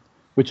Fair,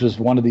 which was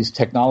one of these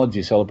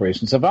technology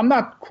celebrations, if I'm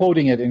not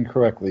quoting it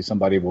incorrectly,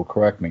 somebody will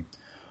correct me,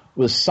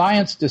 was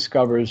science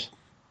discovers,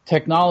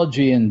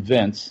 technology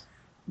invents,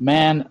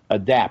 man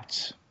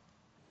adapts.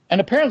 And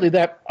apparently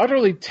that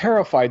utterly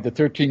terrified the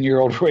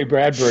 13-year-old Ray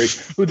Bradbury,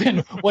 who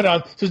then went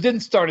on,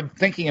 started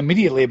thinking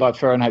immediately about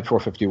Fahrenheit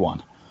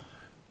 451.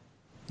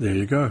 There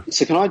you go.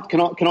 So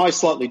can I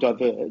slightly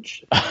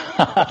diverge?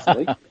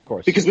 Of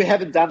course. Because we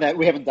haven't done that.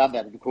 We haven't done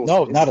that in the course.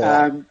 No, of this. not at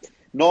all.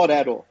 Not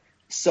at all.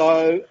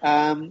 So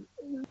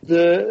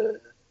the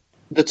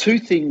two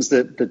things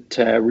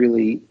that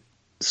really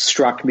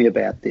struck me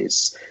about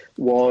this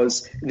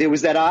was there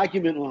was that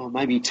argument,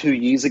 maybe 2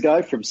 years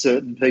ago, from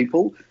certain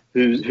people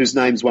whose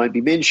names won't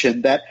be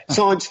mentioned, that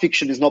science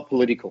fiction is not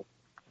political,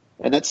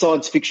 and that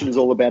science fiction is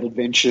all about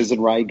adventures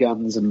and ray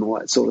guns and all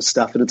that sort of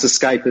stuff, and it's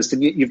escapist.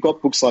 And you've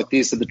got books like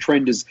this, and the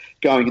trend is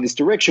going in this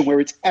direction where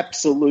it's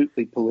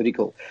absolutely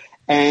political,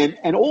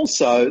 and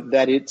also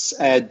that it's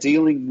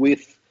dealing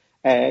with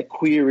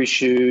queer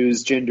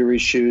issues, gender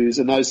issues,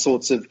 and those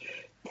sorts of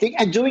things,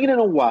 and doing it in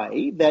a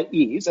way that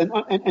is,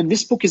 and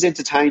this book is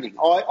entertaining.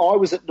 I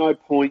was at no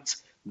point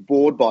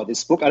bored by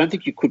this book. I don't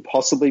think you could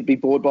possibly be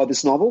bored by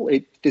this novel.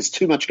 There's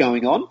too much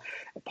going on,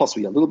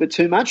 possibly a little bit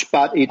too much,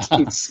 but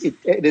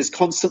there's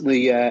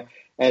constantly,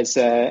 as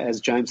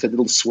James said,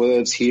 little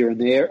swerves here and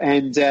there,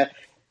 and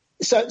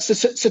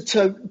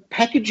so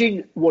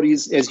packaging what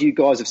is, as you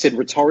guys have said,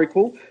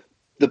 rhetorical,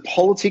 the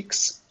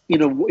politics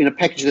in a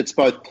package that's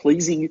both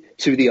pleasing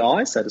to the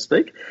eye, so to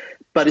speak,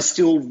 but is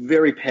still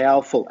very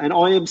powerful. And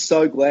I am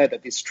so glad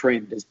that this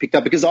trend has picked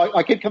up, because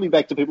I kept coming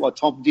back to people like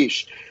Tom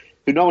Dish,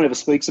 who no one ever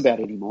speaks about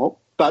anymore,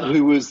 but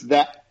who was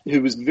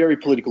very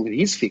political in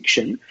his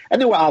fiction. And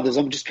there were others.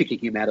 I'm just picking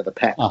him out of the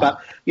pack.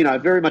 But,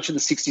 very much in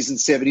the 60s and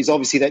 70s,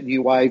 obviously that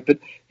new wave. But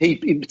he,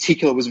 in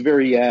particular, was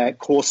very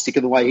caustic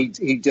in the way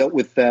he dealt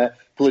with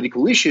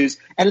political issues.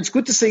 And it's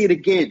good to see it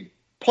again.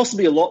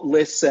 Possibly a lot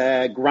less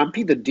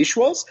grumpy than Dish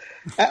was,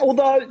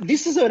 although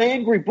this is an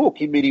angry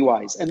book in many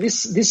ways, and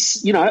this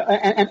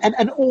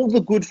and all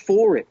the good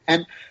for it.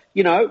 And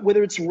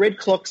whether it's Red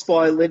Clocks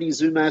by Lenny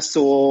Zumas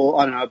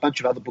or I don't know, a bunch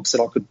of other books that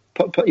I could,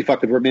 if I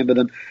could remember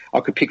them, I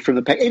could pick from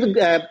the pack. Even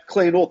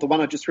Claire North, the one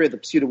I just read, The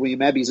Pursuit of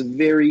William Abbey, is a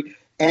very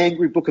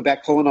angry book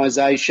about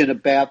colonisation,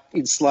 about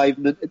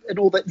enslavement, and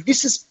all that.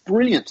 This is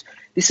brilliant.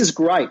 This is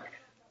great.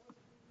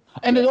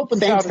 And it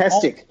opens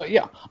fantastic.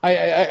 Out I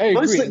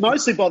agree.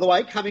 Mostly, by the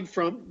way, coming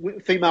from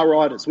female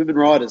writers, women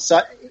writers. So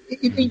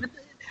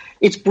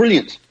it's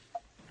brilliant.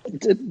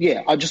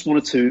 Yeah, I just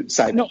wanted to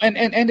say no,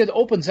 and it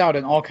opens out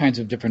in all kinds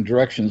of different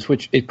directions,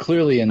 which it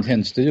clearly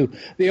intends to do.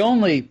 The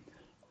only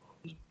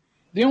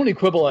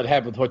quibble I'd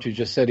have with what you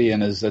just said,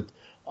 Ian, is that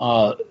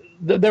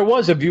there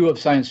was a view of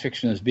science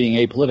fiction as being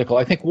apolitical.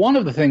 I think one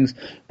of the things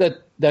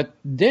that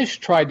Dish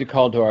tried to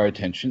call to our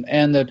attention,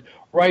 and that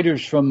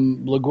writers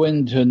from Le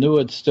Guin to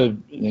Newitz to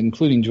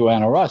including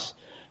Joanna Russ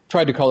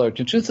tried to call our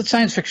attention, is that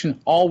science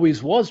fiction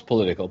always was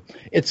political.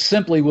 It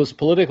simply was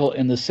political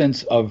in the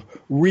sense of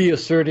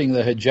reasserting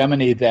the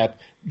hegemony that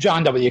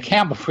John W.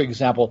 Campbell, for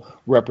example,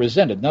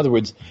 represented. In other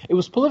words, it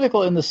was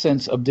political in the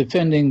sense of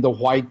defending the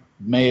white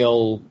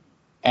male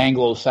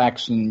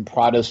Anglo-Saxon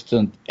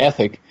Protestant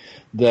ethic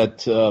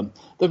that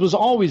was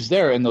always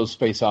there in those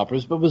space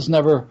operas, but was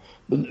never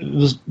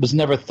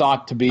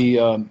thought to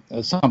be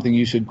something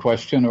you should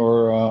question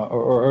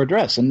or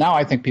address. And now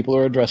I think people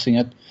are addressing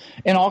it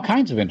in all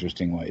kinds of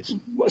interesting ways.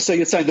 So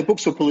you're saying the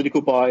books were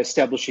political by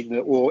establishing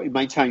or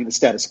maintaining the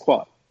status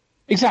quo?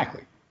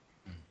 Exactly.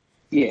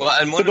 Yeah.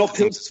 Well, and one of the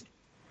things,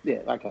 yeah.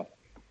 Okay.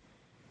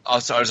 I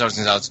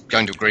was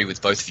going to agree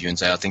with both of you and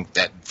say I think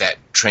that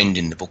trend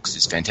in the books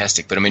is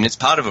fantastic. But I mean, it's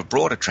part of a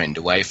broader trend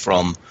away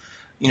from,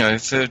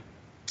 for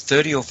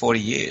 30 or 40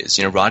 years,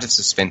 writers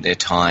have spent their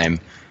time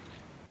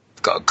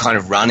kind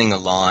of running a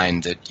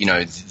line that,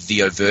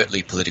 the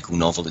overtly political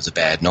novel is a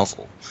bad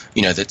novel.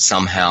 That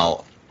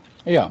somehow,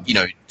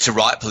 to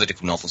write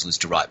political novels is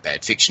to write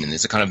bad fiction. And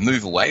there's a kind of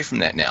move away from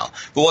that now.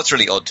 But what's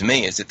really odd to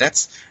me is that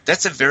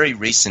that's a very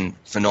recent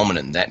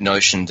phenomenon, that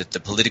notion that the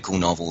political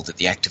novel, that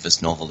the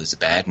activist novel is a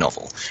bad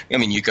novel. I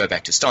mean, you go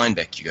back to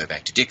Steinbeck, you go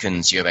back to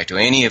Dickens, you go back to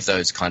any of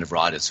those kind of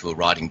writers who were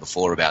writing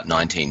before about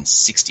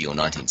 1960 or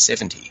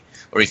 1970.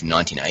 Or even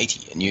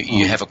 1980, and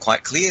you have a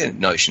quite clear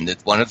notion that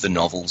one of the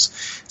novel's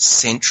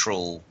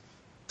central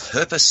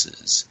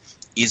purposes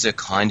is a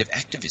kind of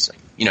activism,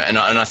 and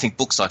I think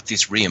books like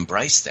this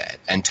re-embrace that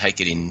and take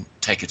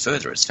it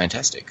further. It's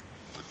fantastic.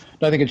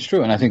 I think it's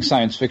true, and I think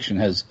science fiction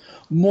has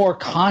more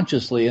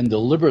consciously and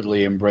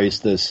deliberately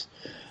embraced this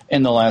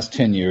in the last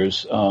 10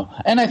 years,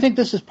 and I think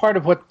this is part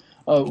of what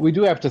we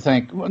do have to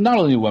thank not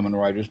only women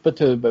writers, but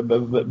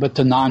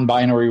to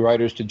non-binary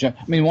writers.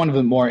 One of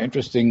the more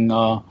interesting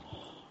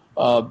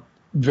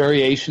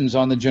variations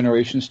on the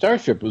Generation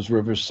Starship was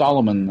Rivers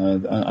Solomon,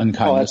 Unkindness.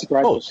 Oh, that's a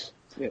great book.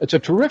 Yeah. It's a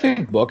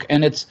terrific book,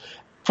 and it's,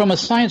 from a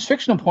science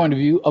fictional point of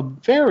view, a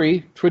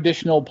very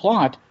traditional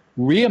plot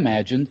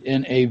reimagined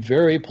in a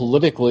very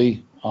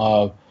politically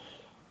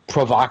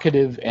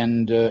provocative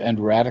and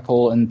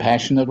radical and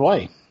passionate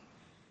way.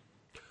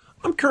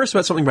 I'm curious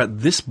about something about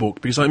this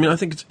book, because I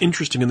think it's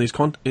interesting in this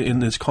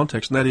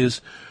context, and that is,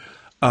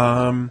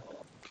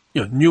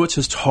 Newitz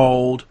has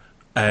told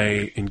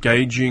a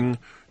engaging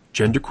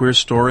genderqueer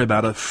story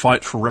about a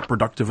fight for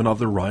reproductive and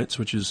other rights,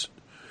 which is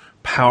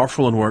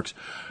powerful and works.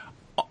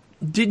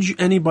 Did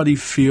anybody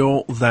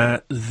feel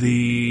that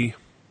the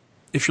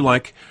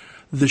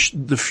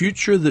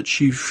future that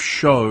she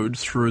showed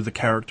through the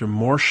character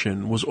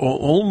Mortian was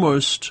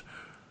almost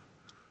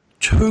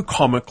too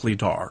comically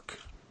dark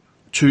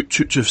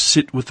to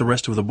sit with the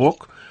rest of the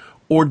book?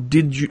 Or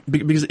did you,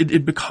 because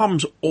it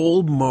becomes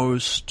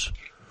almost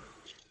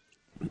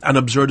an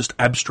absurdist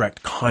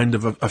abstract kind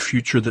of a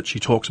future that she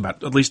talks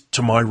about, at least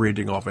to my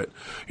reading of it,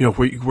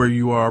 where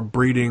you are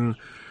breeding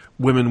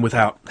women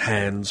without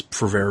hands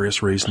for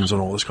various reasons and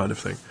all this kind of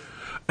thing.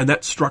 And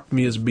that struck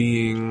me as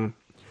being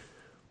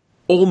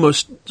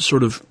almost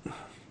sort of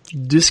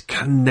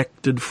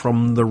disconnected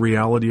from the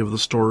reality of the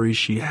story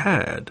she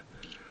had.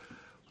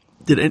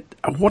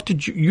 What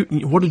did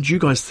you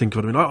guys think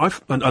of it?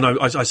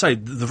 I say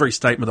the very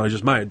statement that I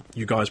just made,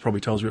 you guys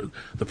probably tells you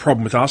the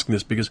problem with asking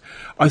this, because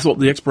I thought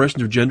the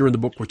explorations of gender in the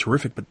book were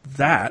terrific, but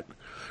that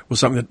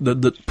was something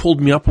that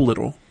pulled me up a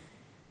little.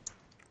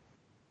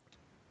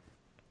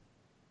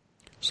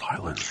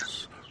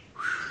 Silence.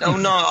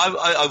 No,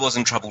 I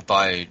wasn't troubled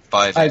by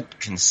that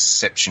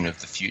conception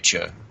of the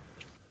future.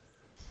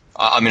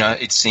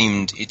 It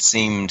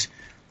seemed,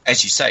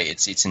 as you say,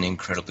 it's an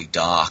incredibly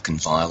dark and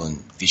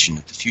violent vision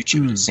of the future,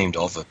 but it seemed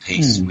of a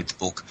piece with the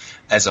book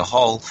as a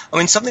whole.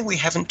 Something we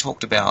haven't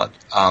talked about,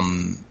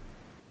 I'll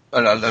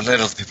let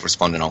other people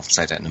respond and I'll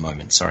say that in a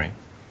moment, sorry.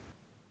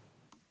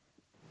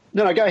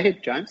 No, go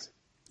ahead, James.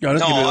 We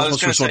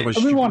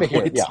want to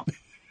hear it, yeah.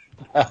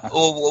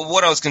 Or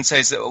what I was going to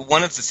say is that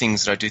one of the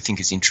things that I do think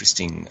is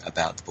interesting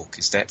about the book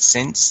is that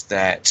sense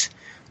that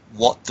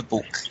what the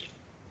book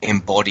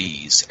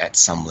embodies at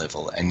some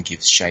level and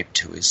gives shape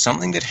to is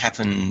something that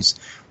happens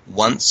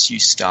once you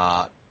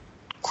start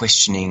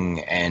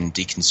questioning and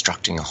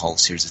deconstructing a whole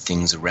series of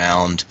things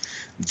around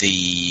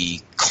the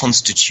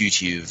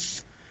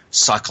constitutive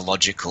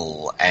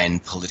psychological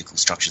and political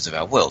structures of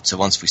our world. So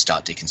once we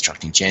start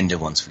deconstructing gender,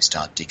 once we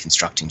start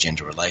deconstructing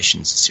gender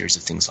relations, a series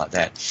of things like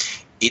that,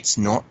 it's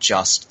not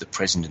just the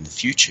present and the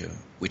future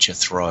which are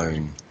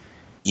thrown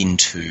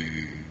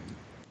into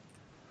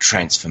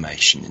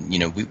transformation. And,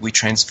 we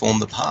transform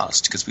the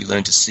past because we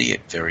learn to see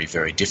it very,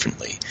 very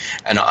differently.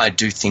 And I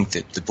do think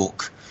that the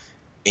book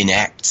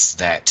enacts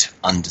that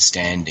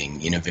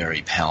understanding in a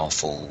very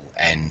powerful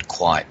and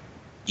quite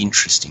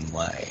interesting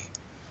way.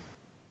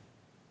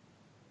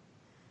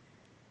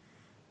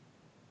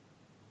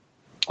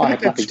 I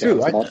have nothing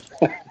to add to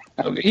that.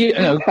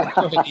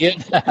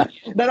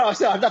 No, I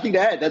have nothing to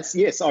add.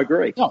 Yes, I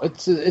agree. No,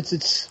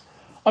 it's.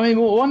 I mean,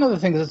 one of the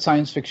things that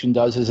science fiction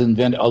does is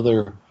invent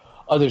other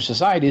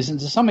societies, and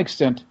to some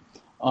extent,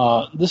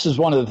 this is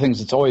one of the things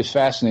that's always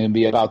fascinated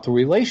me about the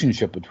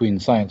relationship between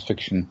science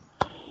fiction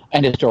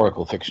and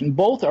historical fiction.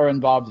 Both are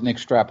involved in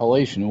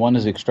extrapolation. One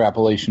is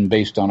extrapolation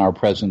based on our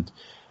present,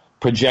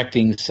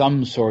 projecting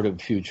some sort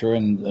of future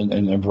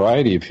and a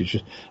variety of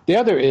futures. The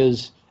other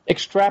is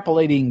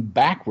extrapolating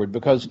backward,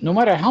 because no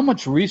matter how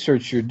much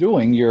research you're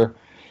doing, your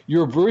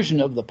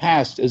version of the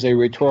past is a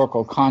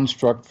rhetorical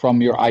construct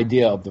from your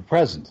idea of the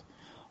present.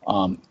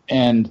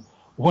 And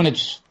when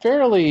it's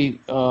fairly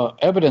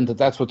evident that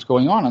that's what's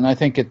going on, and I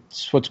think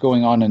it's what's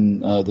going on in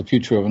the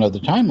future of another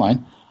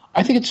timeline,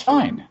 I think it's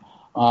fine.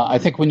 I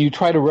think when you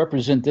try to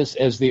represent this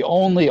as the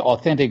only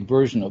authentic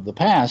version of the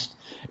past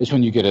is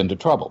when you get into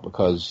trouble,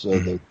 because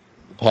the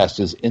past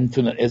is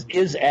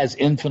as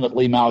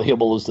infinitely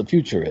malleable as the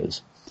future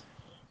is.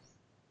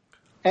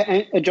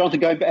 And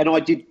Jonathan, and I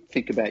did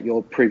think about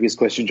your previous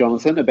question,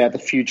 Jonathan, about the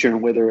future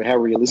and how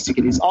realistic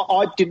it is.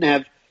 I didn't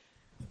have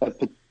a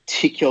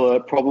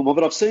particular problem of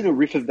it. I've seen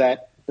a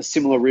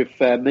similar riff,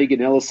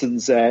 Megan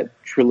Ellison's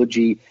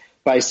trilogy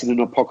based in an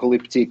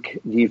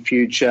apocalyptic near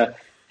future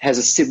has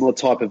a similar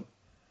type of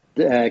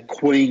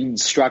queen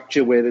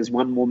structure where there's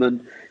one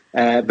woman,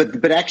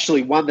 but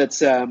actually one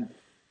that's a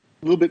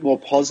little bit more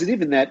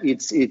positive in that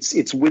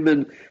it's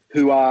women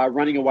who are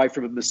running away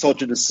from a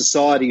misogynist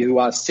society who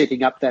are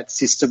setting up that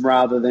system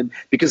rather than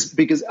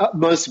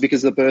mostly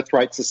because the birth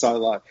rates are so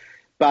low.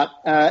 But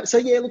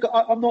look,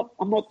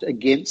 I'm not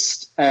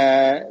against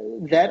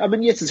that. I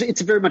mean, yes,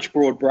 it's a very much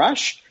broad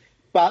brush,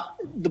 but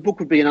the book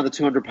would be another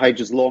 200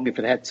 pages long if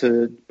it had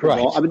to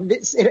provide. Right. I mean,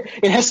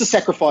 it has to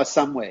sacrifice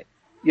somewhere,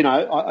 you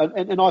know.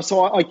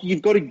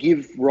 You've got to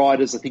give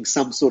writers, I think,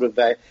 some sort of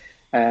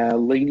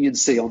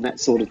leniency on that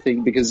sort of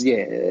thing, because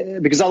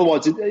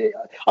otherwise,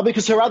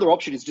 because her other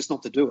option is just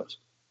not to do it,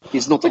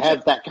 is not to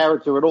have that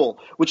character at all,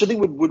 which I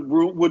think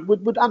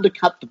would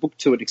undercut the book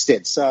to an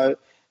extent. So,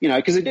 you know,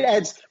 because it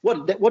adds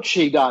what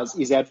she does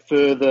is add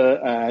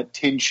further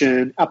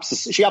tension.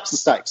 She ups the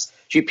stakes.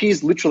 She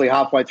appears literally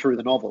halfway through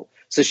the novel,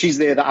 so she's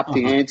there to up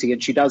the ante,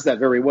 and she does that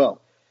very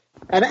well.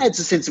 And it adds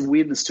a sense of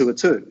weirdness to it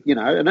too, you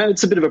know. And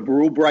it's a bit of a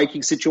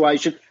rule-breaking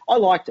situation. I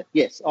liked it,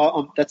 yes.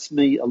 That's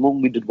me, a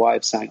long-winded way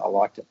of saying I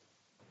liked it.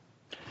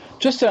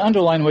 Just to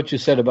underline what you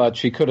said about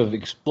she could have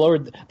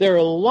explored, there are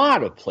a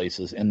lot of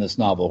places in this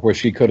novel where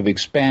she could have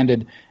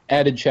expanded,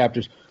 added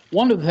chapters.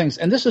 One of the things,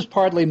 and this is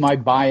partly my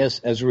bias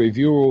as a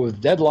reviewer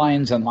with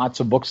deadlines and lots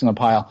of books in a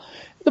pile,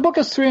 the book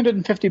is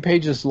 350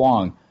 pages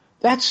long.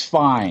 That's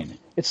fine.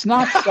 It's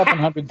not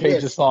 700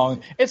 pages yes.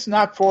 long. It's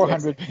not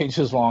 400 yes.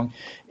 pages long.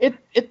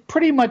 It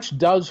pretty much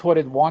does what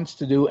it wants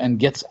to do and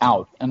gets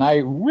out. And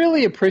I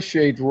really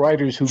appreciate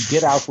writers who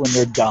get out when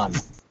they're done.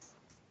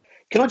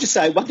 Can I just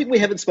say, one thing we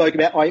haven't spoken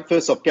about,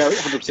 first off, Gary,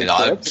 100%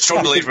 I'm a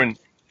strong believer in...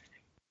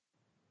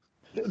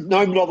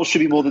 No novel should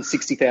be more than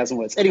 60,000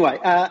 words. Anyway,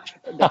 I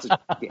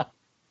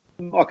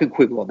can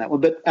quibble on that one.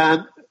 But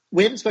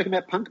we haven't spoken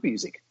about punk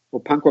music or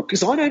punk rock,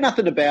 because I know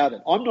nothing about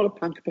it. I'm not a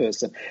punk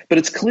person, but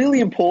it's clearly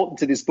important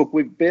to this book.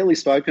 We've barely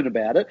spoken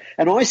about it,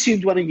 and I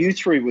assumed one of you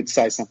three would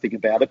say something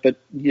about it, but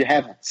you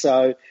haven't,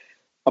 so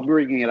I'm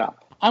bringing it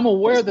up. I'm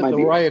aware that the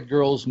Riot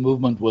Girls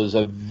movement was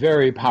a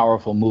very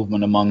powerful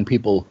movement among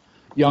people,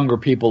 younger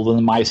people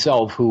than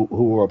myself, who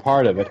were a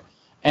part of it,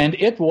 and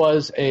it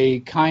was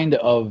a kind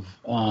of...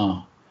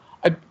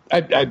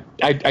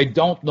 I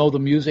don't know the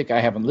music.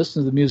 I haven't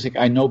listened to the music.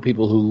 I know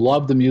people who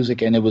love the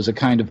music, and it was a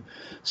kind of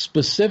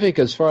specific,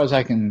 as far as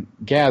I can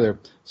gather,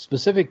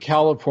 specific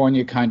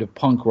California kind of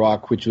punk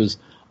rock, which was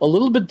a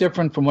little bit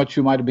different from what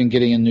you might have been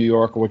getting in New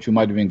York or what you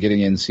might have been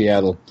getting in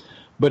Seattle.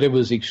 But it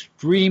was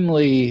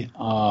extremely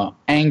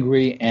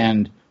angry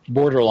and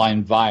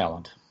borderline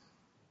violent.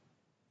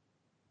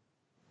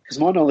 Because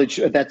my knowledge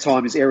at that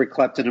time is Eric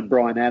Clapton and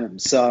Bryan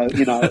Adams. So,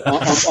 you know,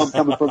 I'm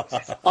coming from...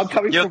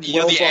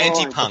 You're the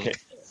anti-punk. Okay.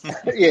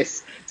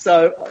 Yes.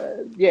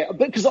 So,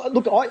 because,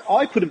 look,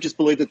 I could have just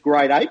believed that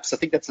Great Apes, I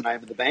think that's the name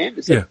of the band,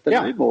 is that the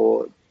name?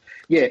 Or,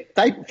 they,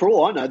 for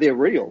all I know, they're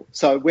real.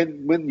 So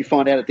when you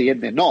find out at the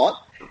end they're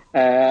not,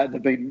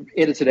 they've been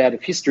edited out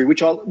of history,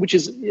 which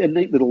is a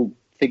neat little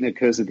thing that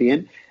occurs at the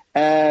end.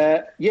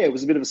 It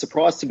was a bit of a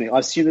surprise to me. I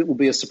assume it will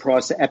be a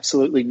surprise to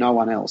absolutely no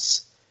one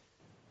else.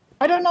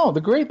 I don't know.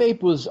 The Grape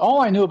Ape was... All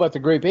I knew about the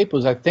Grape Ape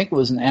was I think it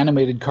was an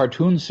animated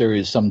cartoon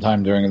series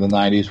sometime during the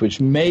 90s, which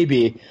may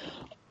be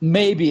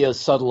a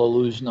subtle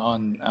allusion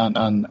on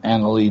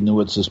Annalee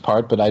Newitz's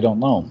part, but I don't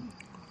know.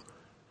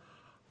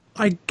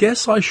 I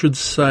guess I should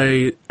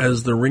say,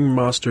 as the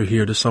ringmaster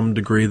here to some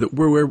degree, that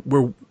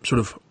we're sort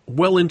of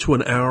well into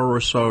an hour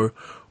or so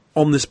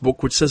on this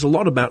book, which says a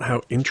lot about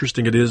how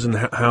interesting it is and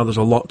how there's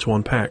a lot to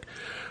unpack.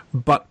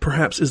 But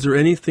perhaps, is there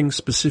anything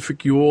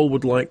specific you all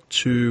would like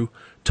to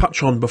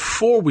touch on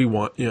before we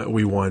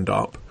wind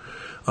up?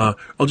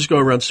 I'll just go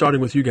around,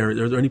 starting with you, Gary.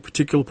 Are there any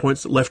particular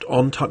points that left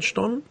untouched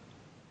on?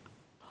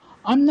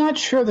 I'm not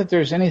sure that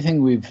there's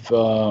anything we've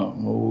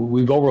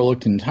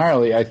overlooked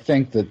entirely. I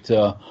think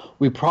that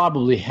we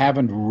probably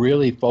haven't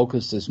really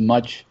focused as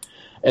much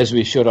as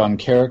we should on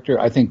character.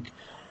 I think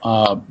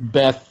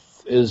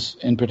Beth is,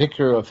 in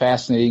particular, a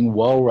fascinating,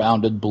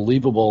 well-rounded,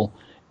 believable,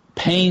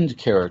 pained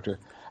character.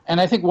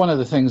 And I think one of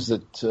the things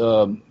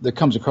that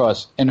comes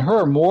across in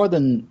her more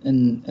than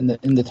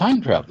in the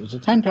time travelers. The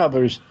time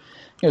travelers,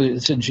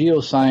 it's a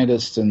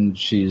geoscientist, and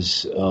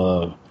she's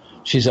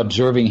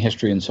observing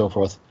history and so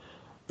forth.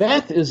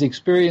 Beth is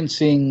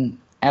experiencing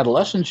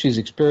adolescence. She's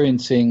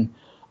experiencing,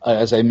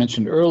 as I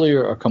mentioned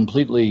earlier, a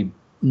completely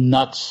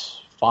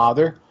nuts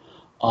father.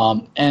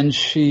 And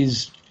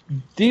she's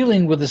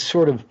dealing with this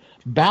sort of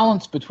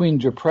balance between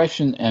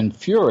depression and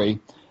fury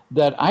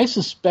that I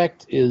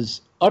suspect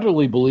is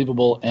utterly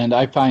believable, and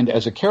I find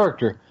as a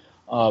character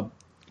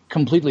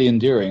completely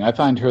endearing. I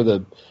find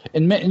her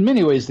in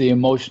many ways the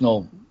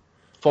emotional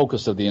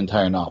focus of the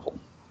entire novel.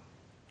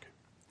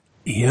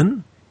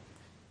 Ian?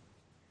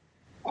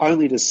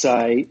 Only to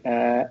say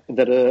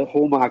that a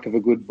hallmark of a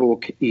good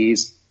book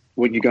is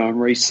when you go and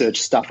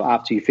research stuff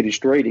after you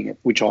finished reading it,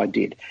 which I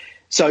did.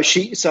 So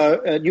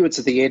Newitz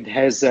at the end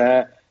has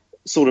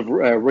sort of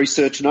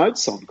research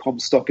notes on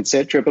Comstock,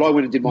 etc. But I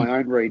went and did my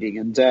own reading,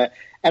 and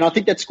I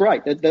think that's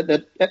great.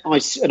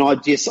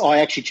 I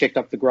actually checked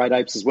up the Great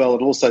Apes as well,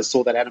 and also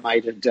saw that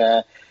animated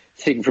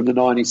thing from the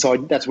 90s. So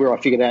that's where I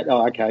figured out,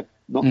 okay,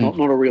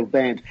 not a real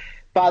band.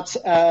 But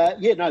that's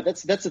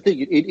the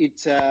thing.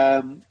 It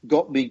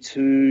got me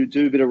to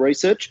do a bit of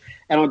research,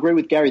 and I agree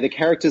with Gary. The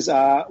characters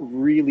are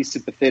really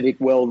sympathetic,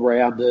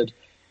 well-rounded,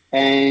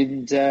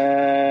 and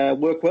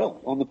work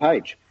well on the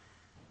page.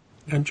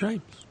 And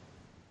James?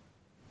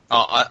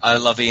 I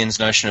love Ian's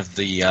notion of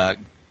the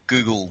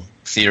Google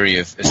theory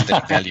of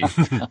aesthetic value.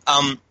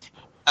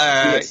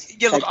 Yes,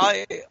 look,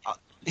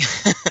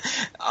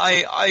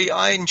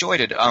 I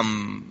enjoyed it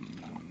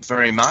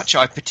very much.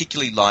 I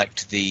particularly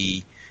liked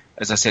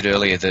as I said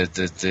earlier,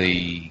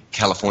 the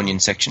Californian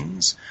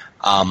sections,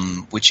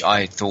 which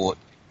I thought,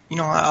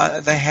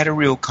 they had a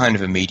real kind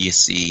of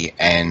immediacy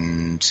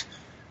and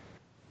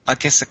I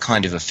guess a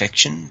kind of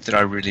affection that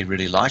I really,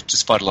 really liked,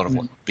 despite a lot of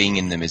what being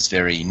in them is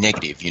very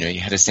negative. You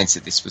had a sense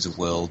that this was a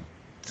world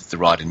that the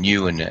writer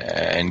knew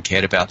and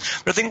cared about.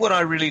 But I think what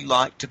I really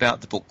liked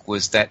about the book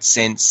was that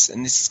sense,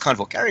 and this is kind of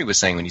what Gary was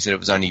saying when he said it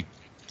was only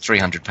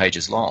 300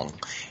 pages long,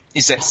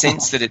 is that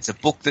sense that it's a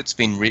book that's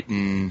been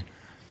written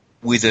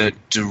with a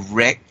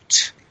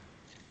direct,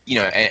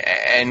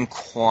 and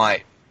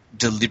quite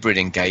deliberate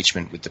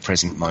engagement with the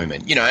present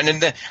moment,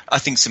 and I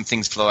think some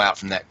things flow out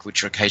from that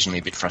which are occasionally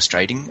a bit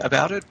frustrating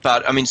about it.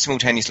 But I mean,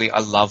 simultaneously, I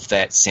love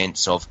that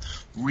sense of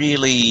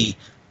really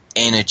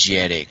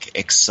energetic,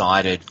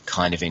 excited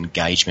kind of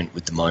engagement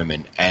with the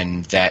moment,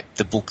 and that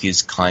the book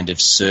is kind of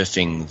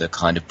surfing the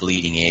kind of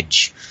bleeding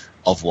edge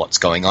of what's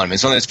going on. I mean,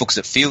 it's one of those books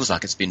that feels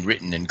like it's been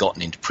written and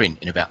gotten into print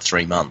in about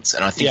 3 months.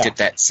 And I think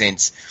that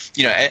sense,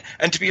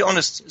 and to be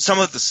honest, some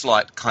of the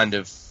slight kind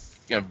of,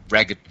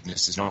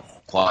 raggedness is not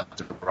quite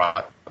the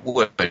right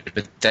word,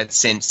 but that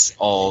sense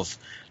of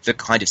the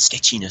kind of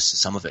sketchiness of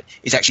some of it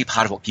is actually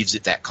part of what gives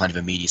it that kind of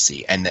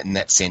immediacy and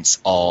that sense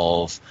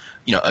of,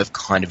 of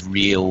kind of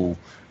real,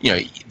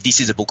 this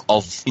is a book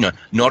of,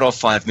 not of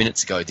 5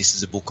 minutes ago, this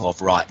is a book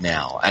of right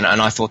now. And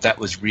I thought that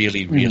was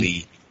really,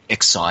 really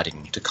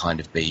exciting to kind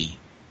of be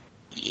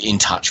in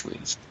touch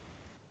with.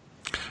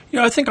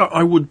 Yeah, I think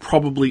I would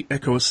probably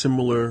echo a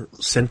similar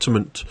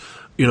sentiment.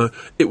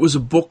 It was a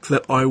book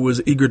that I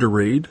was eager to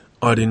read.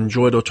 I'd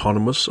enjoyed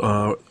Autonomous.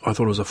 I thought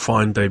it was a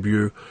fine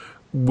debut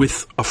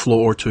with a flaw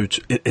or two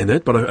in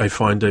it, but a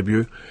fine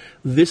debut.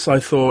 This, I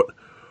thought,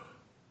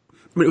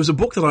 it was a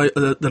book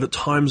that that at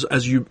times,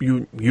 as you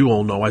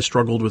all know, I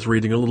struggled with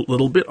reading a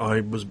little bit. I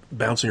was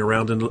bouncing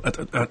around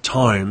at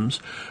times,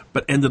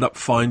 but ended up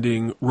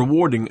finding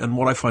rewarding. And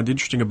what I find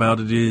interesting about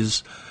it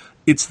is,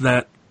 it's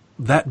that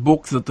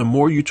book that the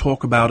more you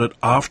talk about it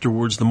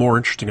afterwards, the more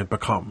interesting it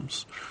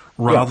becomes,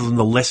 rather than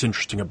the less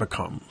interesting it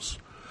becomes.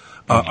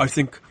 I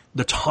think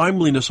the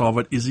timeliness of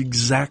it is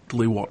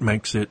exactly what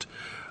makes it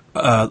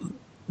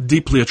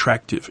deeply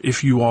attractive.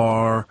 If you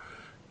are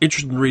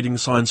interested in reading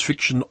science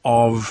fiction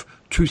of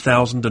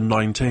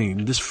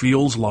 2019, this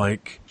feels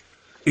like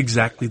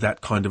exactly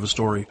that kind of a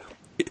story.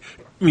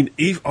 I mean,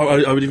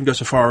 I would even go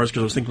so far as,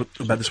 because I was thinking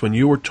about this when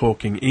you were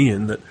talking,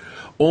 Ian, that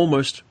I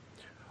almost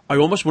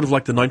would have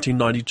liked the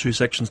 1992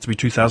 sections to be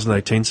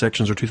 2018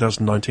 sections or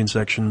 2019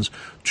 sections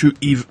to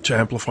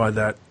amplify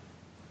that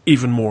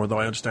even more, though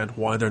I understand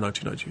why they're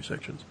 1992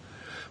 sections.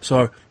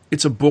 So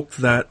it's a book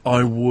that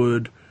I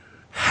would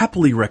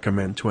happily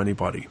recommend to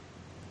anybody,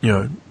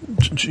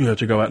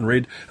 to go out and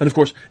read. And of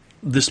course,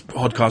 this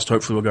podcast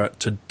hopefully will go out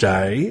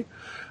today,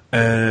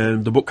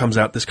 and the book comes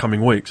out this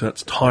coming week, so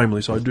that's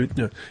timely. So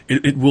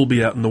it will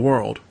be out in the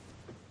world.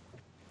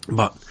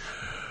 But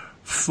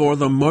for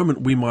the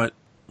moment, we might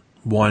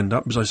wind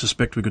up, because I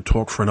suspect we could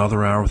talk for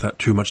another hour without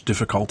too much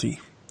difficulty.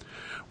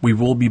 We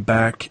will be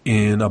back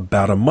in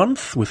about a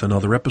month with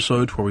another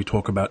episode where we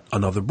talk about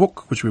another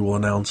book, which we will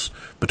announce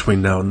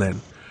between now and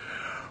then.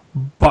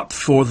 But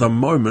for the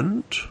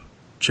moment,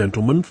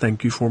 gentlemen,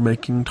 thank you for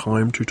making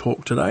time to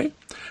talk today.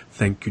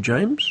 Thank you,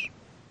 James.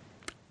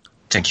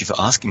 Thank you for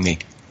asking me.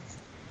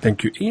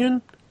 Thank you,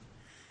 Ian.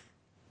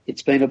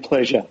 It's been a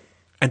pleasure.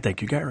 And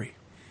thank you, Gary.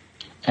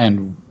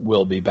 And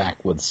we'll be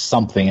back with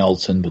something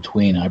else in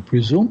between, I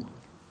presume.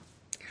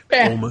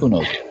 Who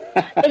knows?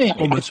 But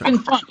anyway, it's been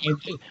fun.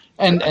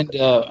 And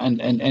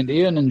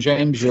Ian and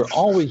James, you're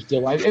always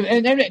delighted.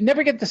 And I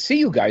never get to see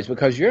you guys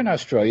because you're in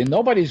Australia.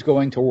 Nobody's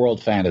going to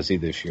World Fantasy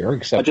this year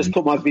except. I just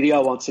put my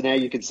video on, so now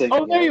you can see.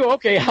 Oh, there you.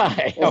 Okay,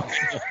 hi.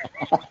 Okay.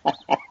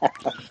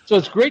 So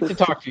it's great to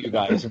talk to you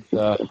guys.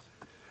 And,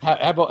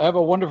 have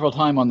a wonderful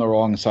time on the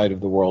wrong side of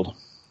the world.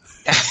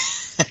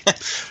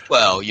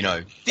 Well,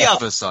 the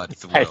other side of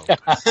the world.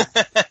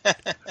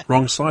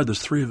 Wrong side.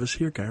 There's 3 of us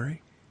here,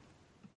 Gary.